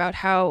talk about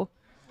how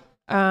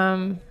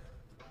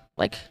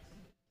like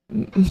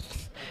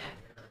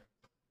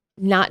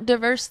not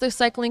diverse the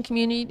cycling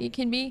community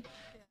can be,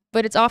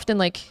 but it's often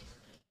like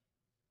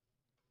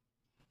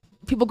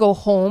people go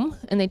home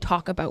and they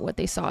talk about what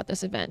they saw at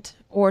this event,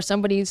 or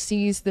somebody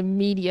sees the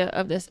media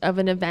of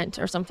an event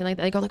or something like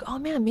that. They go like, oh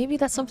man, maybe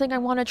that's something I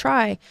want to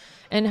try.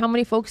 And how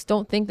many folks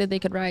don't think that they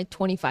could ride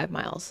 25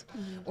 miles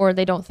or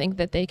they don't think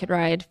that they could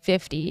ride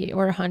 50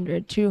 or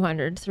 100,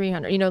 200,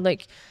 300,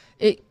 like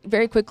it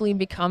very quickly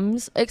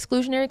becomes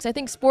exclusionary, because I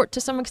think sport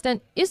to some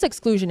extent is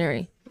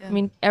exclusionary. I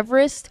mean,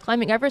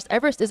 climbing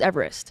Everest is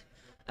Everest.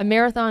 A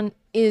marathon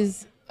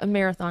is a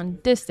marathon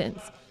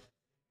distance.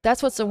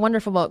 That's what's so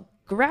wonderful about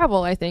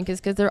gravel, I think,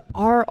 is because there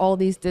are all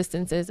these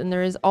distances and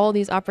there is all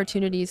these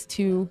opportunities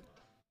to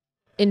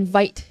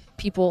invite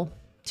people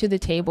to the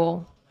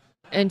table,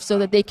 and so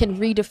that they can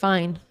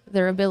redefine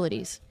their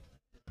abilities.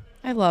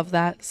 I love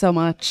that so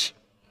much.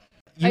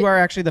 you are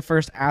actually the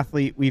first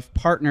athlete we've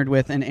partnered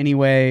with in any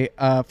way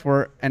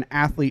for an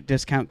athlete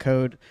discount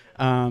code.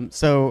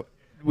 So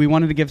we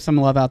wanted to give some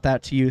love out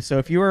that to you. So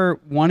if you are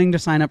wanting to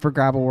sign up for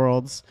Gravel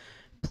Worlds,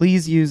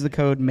 please use the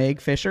code Meg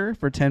Fisher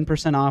for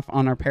 10% off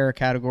on our para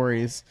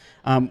categories.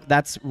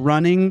 That's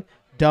running,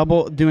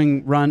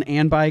 doing run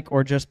and bike,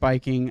 or just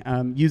biking.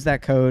 Use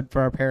that code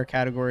for our para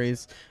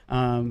categories.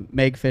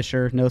 Meg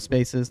Fisher, no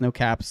spaces, no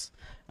caps.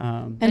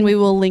 And we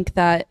will link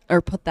that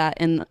or put that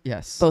in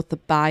both the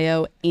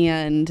bio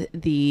and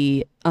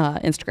the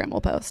Instagram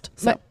we'll post.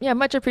 So. Yeah,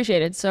 much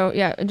appreciated. So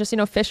yeah, and just,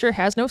 Fisher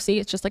has no C.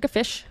 It's just like a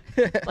fish.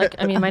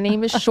 My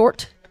name is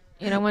short.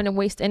 I don't want to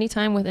waste any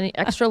time with any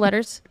extra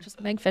letters. Just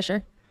Meg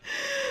Fisher.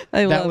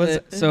 I love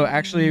it. So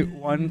actually,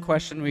 one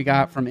question we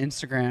got from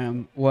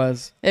Instagram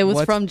was... It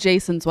was from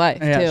Jason's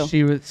wife,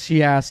 too.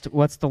 She asked,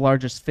 what's the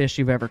largest fish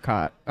you've ever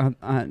caught?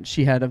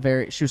 She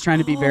was trying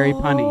to be very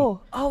punny.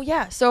 Oh,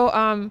 yeah. So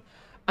I'm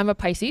a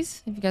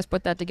Pisces, if you guys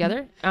put that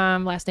together.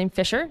 Last name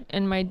Fisher.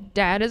 And my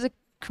dad is a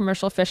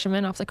commercial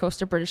fisherman off the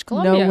coast of British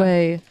Columbia. No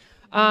way.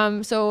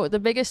 So the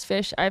biggest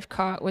fish I've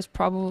caught was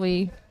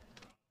probably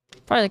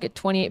like a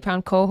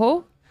 28-pound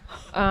coho.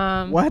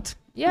 What?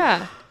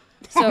 Yeah.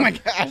 So, oh my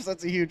gosh,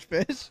 that's a huge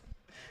fish.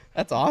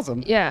 That's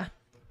awesome. Yeah.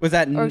 Was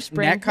that or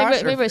spring. net caught?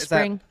 Maybe it was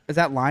spring. Is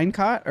that line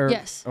caught? Or?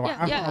 Yes. Oh,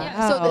 Yeah.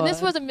 Wow. So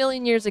this was a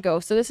million years ago.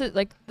 So this is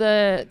like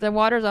the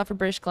waters off of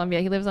British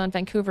Columbia. He lives on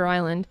Vancouver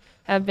Island.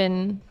 Have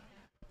been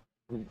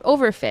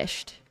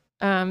overfished.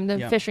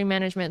 The fishery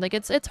management, like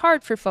it's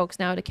hard for folks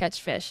now to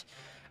catch fish.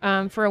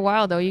 For a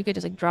while though, you could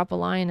just like drop a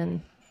line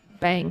and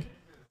bang.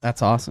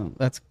 That's awesome.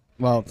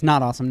 Well, it's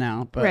not awesome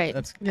now, but Right.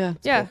 that's Yeah.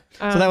 Yeah.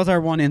 so that was our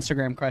one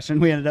Instagram question.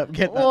 We ended up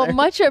getting Well, that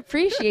much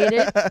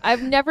appreciated.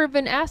 I've never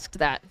been asked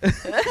that.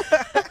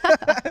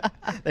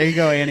 there you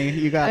go, Annie.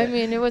 You got I it.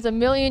 mean, it was a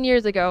million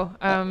years ago.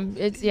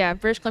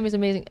 British Columbia is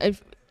amazing.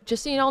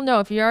 Just so you all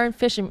know, if you are in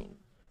fishing,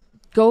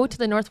 go to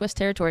the Northwest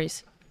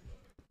Territories.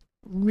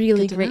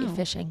 Really Good to great know.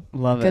 fishing.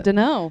 Love it. Good to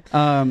know.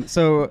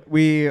 So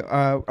we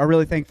are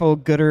really thankful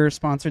Gooder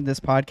sponsored this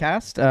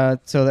podcast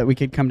so that we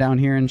could come down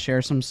here and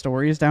share some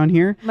stories down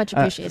here. Much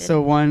appreciated.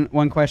 So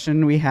one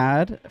question we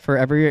had for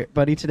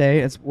everybody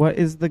today is, what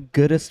is the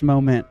goodest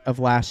moment of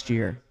last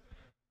year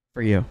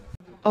for you?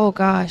 Oh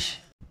gosh,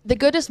 the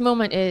goodest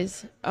moment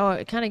is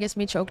it kind of gets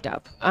me choked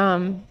up.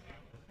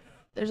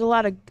 There's a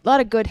lot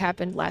of good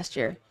happened last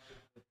year.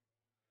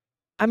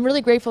 I'm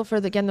really grateful for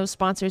those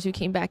sponsors who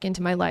came back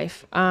into my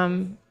life.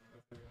 When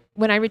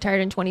I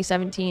retired in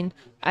 2017,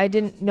 I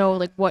didn't know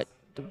like what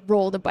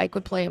role the bike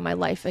would play in my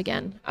life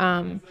again.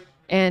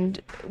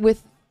 And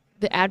with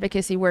the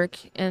advocacy work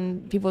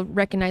and people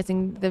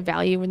recognizing the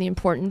value and the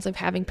importance of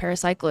having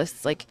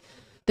paracyclists, like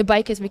the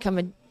bike has become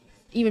an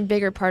even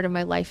bigger part of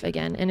my life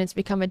again. And it's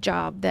become a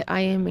job that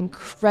I am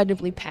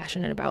incredibly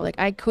passionate about. Like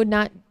I could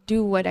not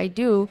do what I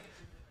do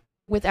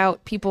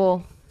without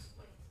people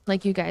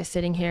like you guys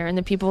sitting here and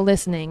the people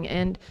listening.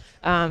 And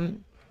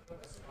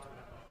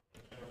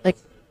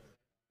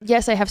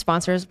yes, I have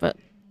sponsors, but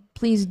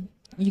please,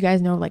 you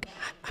guys know, like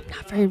I'm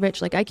not very rich.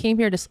 Like I came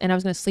here and I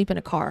was going to sleep in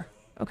a car.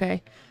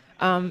 Okay.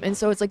 And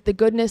so it's like the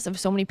goodness of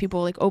so many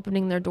people like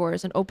opening their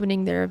doors and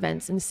opening their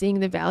events and seeing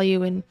the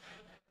value in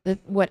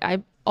what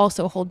I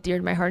also hold dear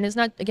to my heart. And it's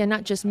not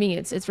just me,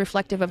 it's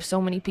reflective of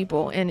so many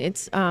people. And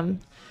it's a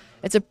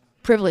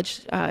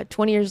privilege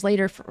 20 years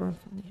later from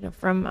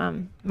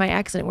my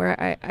accident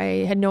where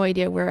I had no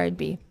idea where I'd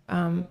be.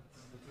 I'm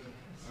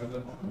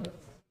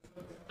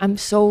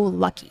so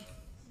lucky,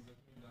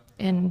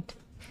 and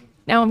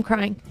now I'm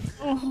crying.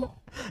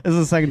 This is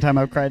the second time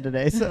I've cried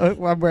today, so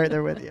I'm right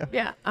there with you.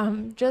 Yeah,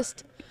 I'm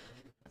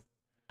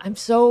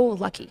so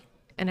lucky,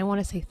 and I want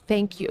to say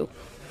thank you.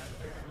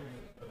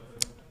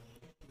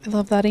 I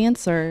love that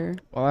answer.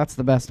 Well, that's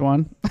the best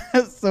one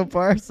so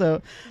far.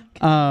 So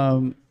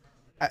to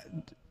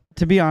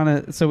be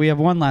honest, so we have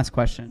one last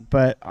question,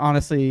 but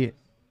honestly,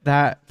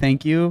 that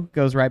thank you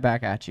goes right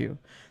back at you.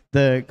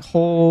 The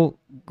whole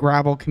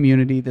gravel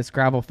community, this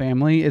gravel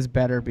family, is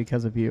better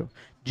because of you.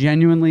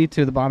 Genuinely,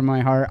 to the bottom of my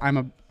heart,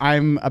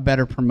 I'm a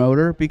better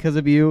promoter because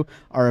of you.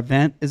 Our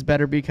event is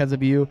better because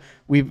of you.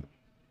 The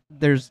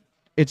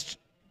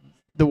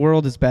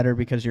world is better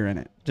because you're in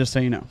it. Just so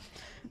you know.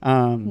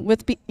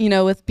 With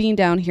being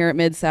down here at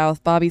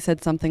Mid-South, Bobby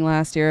said something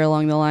last year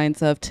along the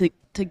lines of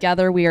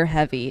together we are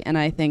heavy, and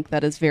I think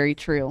that is very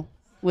true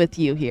with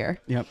you here.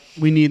 Yep.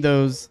 We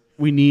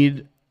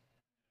need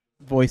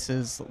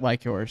voices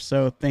like yours.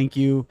 So thank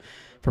you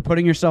for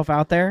putting yourself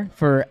out there,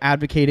 for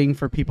advocating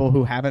for people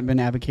who haven't been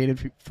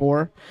advocated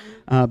for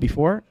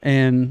before.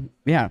 And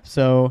yeah,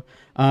 so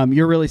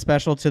you're really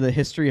special to the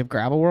history of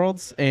gravel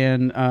worlds,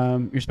 and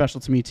you're special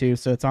to me too.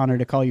 So it's an honor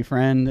to call you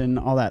friend and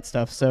all that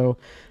stuff. So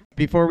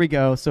before we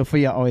go,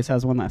 Sophia always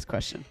has one last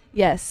question.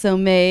 Yes. So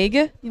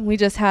Meg, we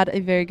just had a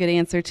very good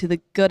answer to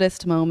the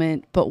goodest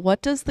moment, but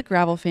what does the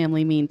gravel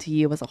family mean to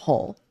you as a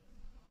whole?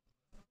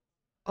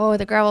 Oh,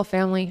 the gravel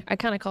family. I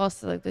kind of call us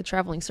the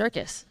traveling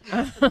circus.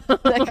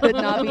 That could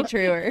not be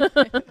truer.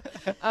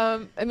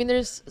 I mean,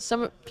 there's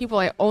some people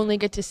I only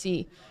get to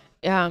see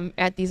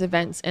at these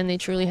events, and they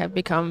truly have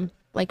become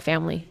like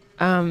family.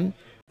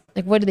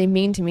 Like, what do they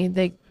mean to me?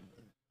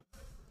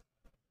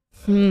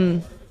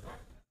 In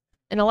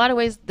a lot of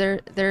ways, they're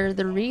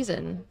the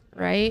reason,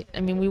 right? I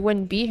mean, we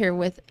wouldn't be here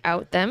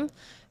without them.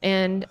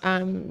 And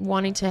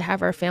wanting to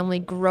have our family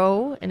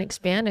grow and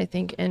expand, I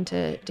think, and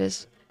to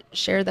just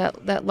share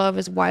that love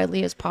as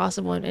widely as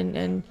possible.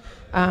 And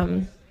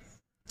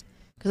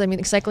because I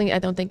mean, cycling, I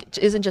don't think it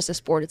isn't just a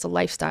sport; it's a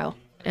lifestyle.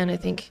 And I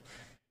think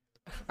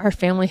our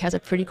family has a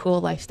pretty cool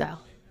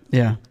lifestyle.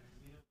 Yeah.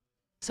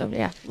 So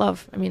yeah,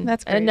 love. I mean,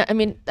 that's great.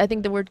 I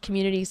think the word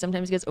community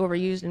sometimes gets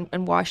overused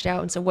and washed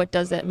out. And so, what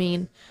does that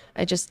mean?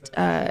 I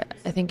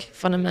think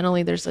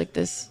fundamentally there's like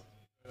this,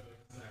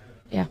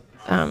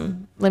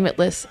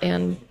 limitless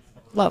and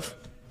love.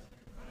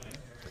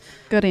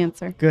 Good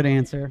answer. Good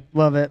answer.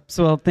 Love it.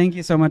 So, well, thank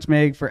you so much,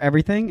 Meg, for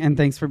everything. And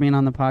thanks for being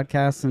on the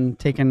podcast and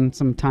taking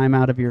some time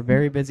out of your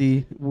very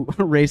busy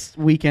race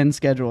weekend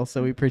schedule.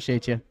 So we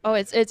appreciate you. Oh,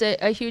 it's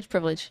a huge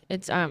privilege.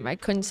 It's I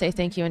couldn't say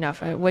thank you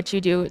enough. What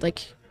you do,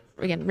 like,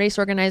 again, race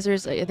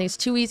organizers, I think it's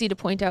too easy to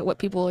point out what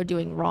people are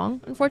doing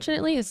wrong,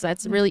 unfortunately.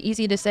 That's really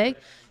easy to say.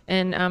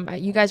 And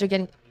you guys are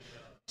getting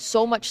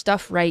so much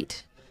stuff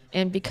right.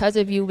 And because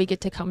of you, we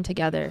get to come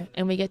together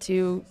and we get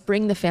to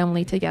bring the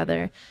family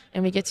together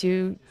and we get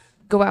to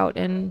go out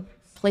and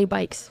play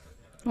bikes.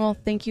 Well,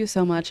 thank you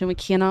so much. And we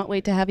cannot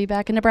wait to have you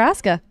back in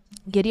Nebraska.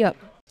 Giddy up.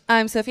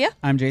 I'm Sophia.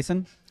 I'm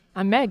Jason.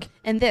 I'm Meg.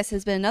 And this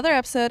has been another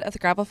episode of the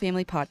Gravel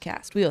Family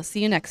Podcast. We will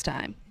see you next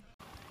time.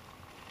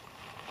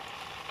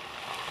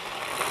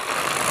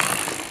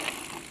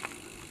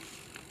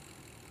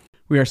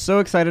 We are so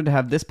excited to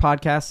have this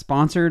podcast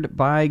sponsored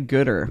by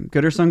Gooder.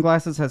 Gooder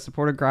Sunglasses has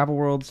supported Gravel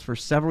Worlds for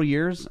several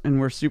years, and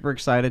we're super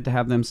excited to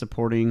have them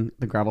supporting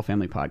the Gravel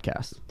Family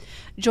Podcast.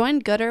 Join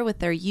Gooder with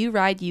their You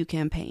Ride You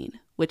campaign,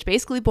 which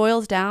basically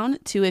boils down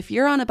to if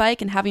you're on a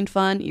bike and having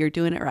fun, you're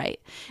doing it right.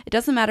 It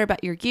doesn't matter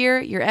about your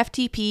gear, your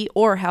FTP,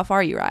 or how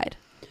far you ride.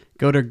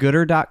 Go to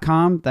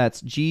gooder.com,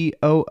 that's GOODR.com,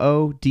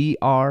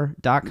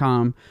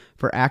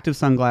 for active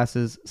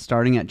sunglasses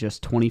starting at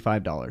just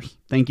 $25.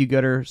 Thank you,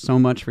 Gooder, so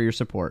much for your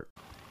support.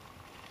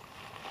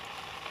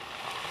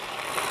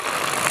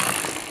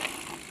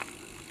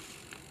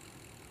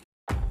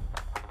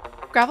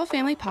 Gravel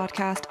Family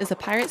Podcast is a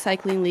Pirate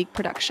Cycling League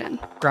production.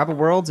 Gravel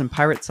Worlds and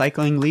Pirate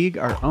Cycling League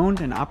are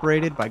owned and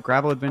operated by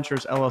Gravel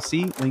Adventures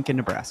LLC, Lincoln,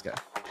 Nebraska.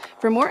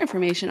 For more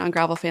information on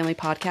Gravel Family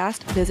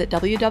Podcast, visit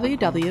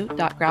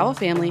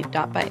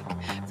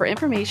www.gravelfamily.bike. For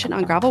information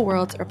on Gravel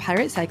Worlds or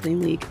Pirate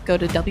Cycling League, go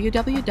to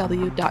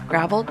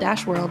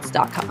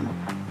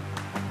www.gravel-worlds.com.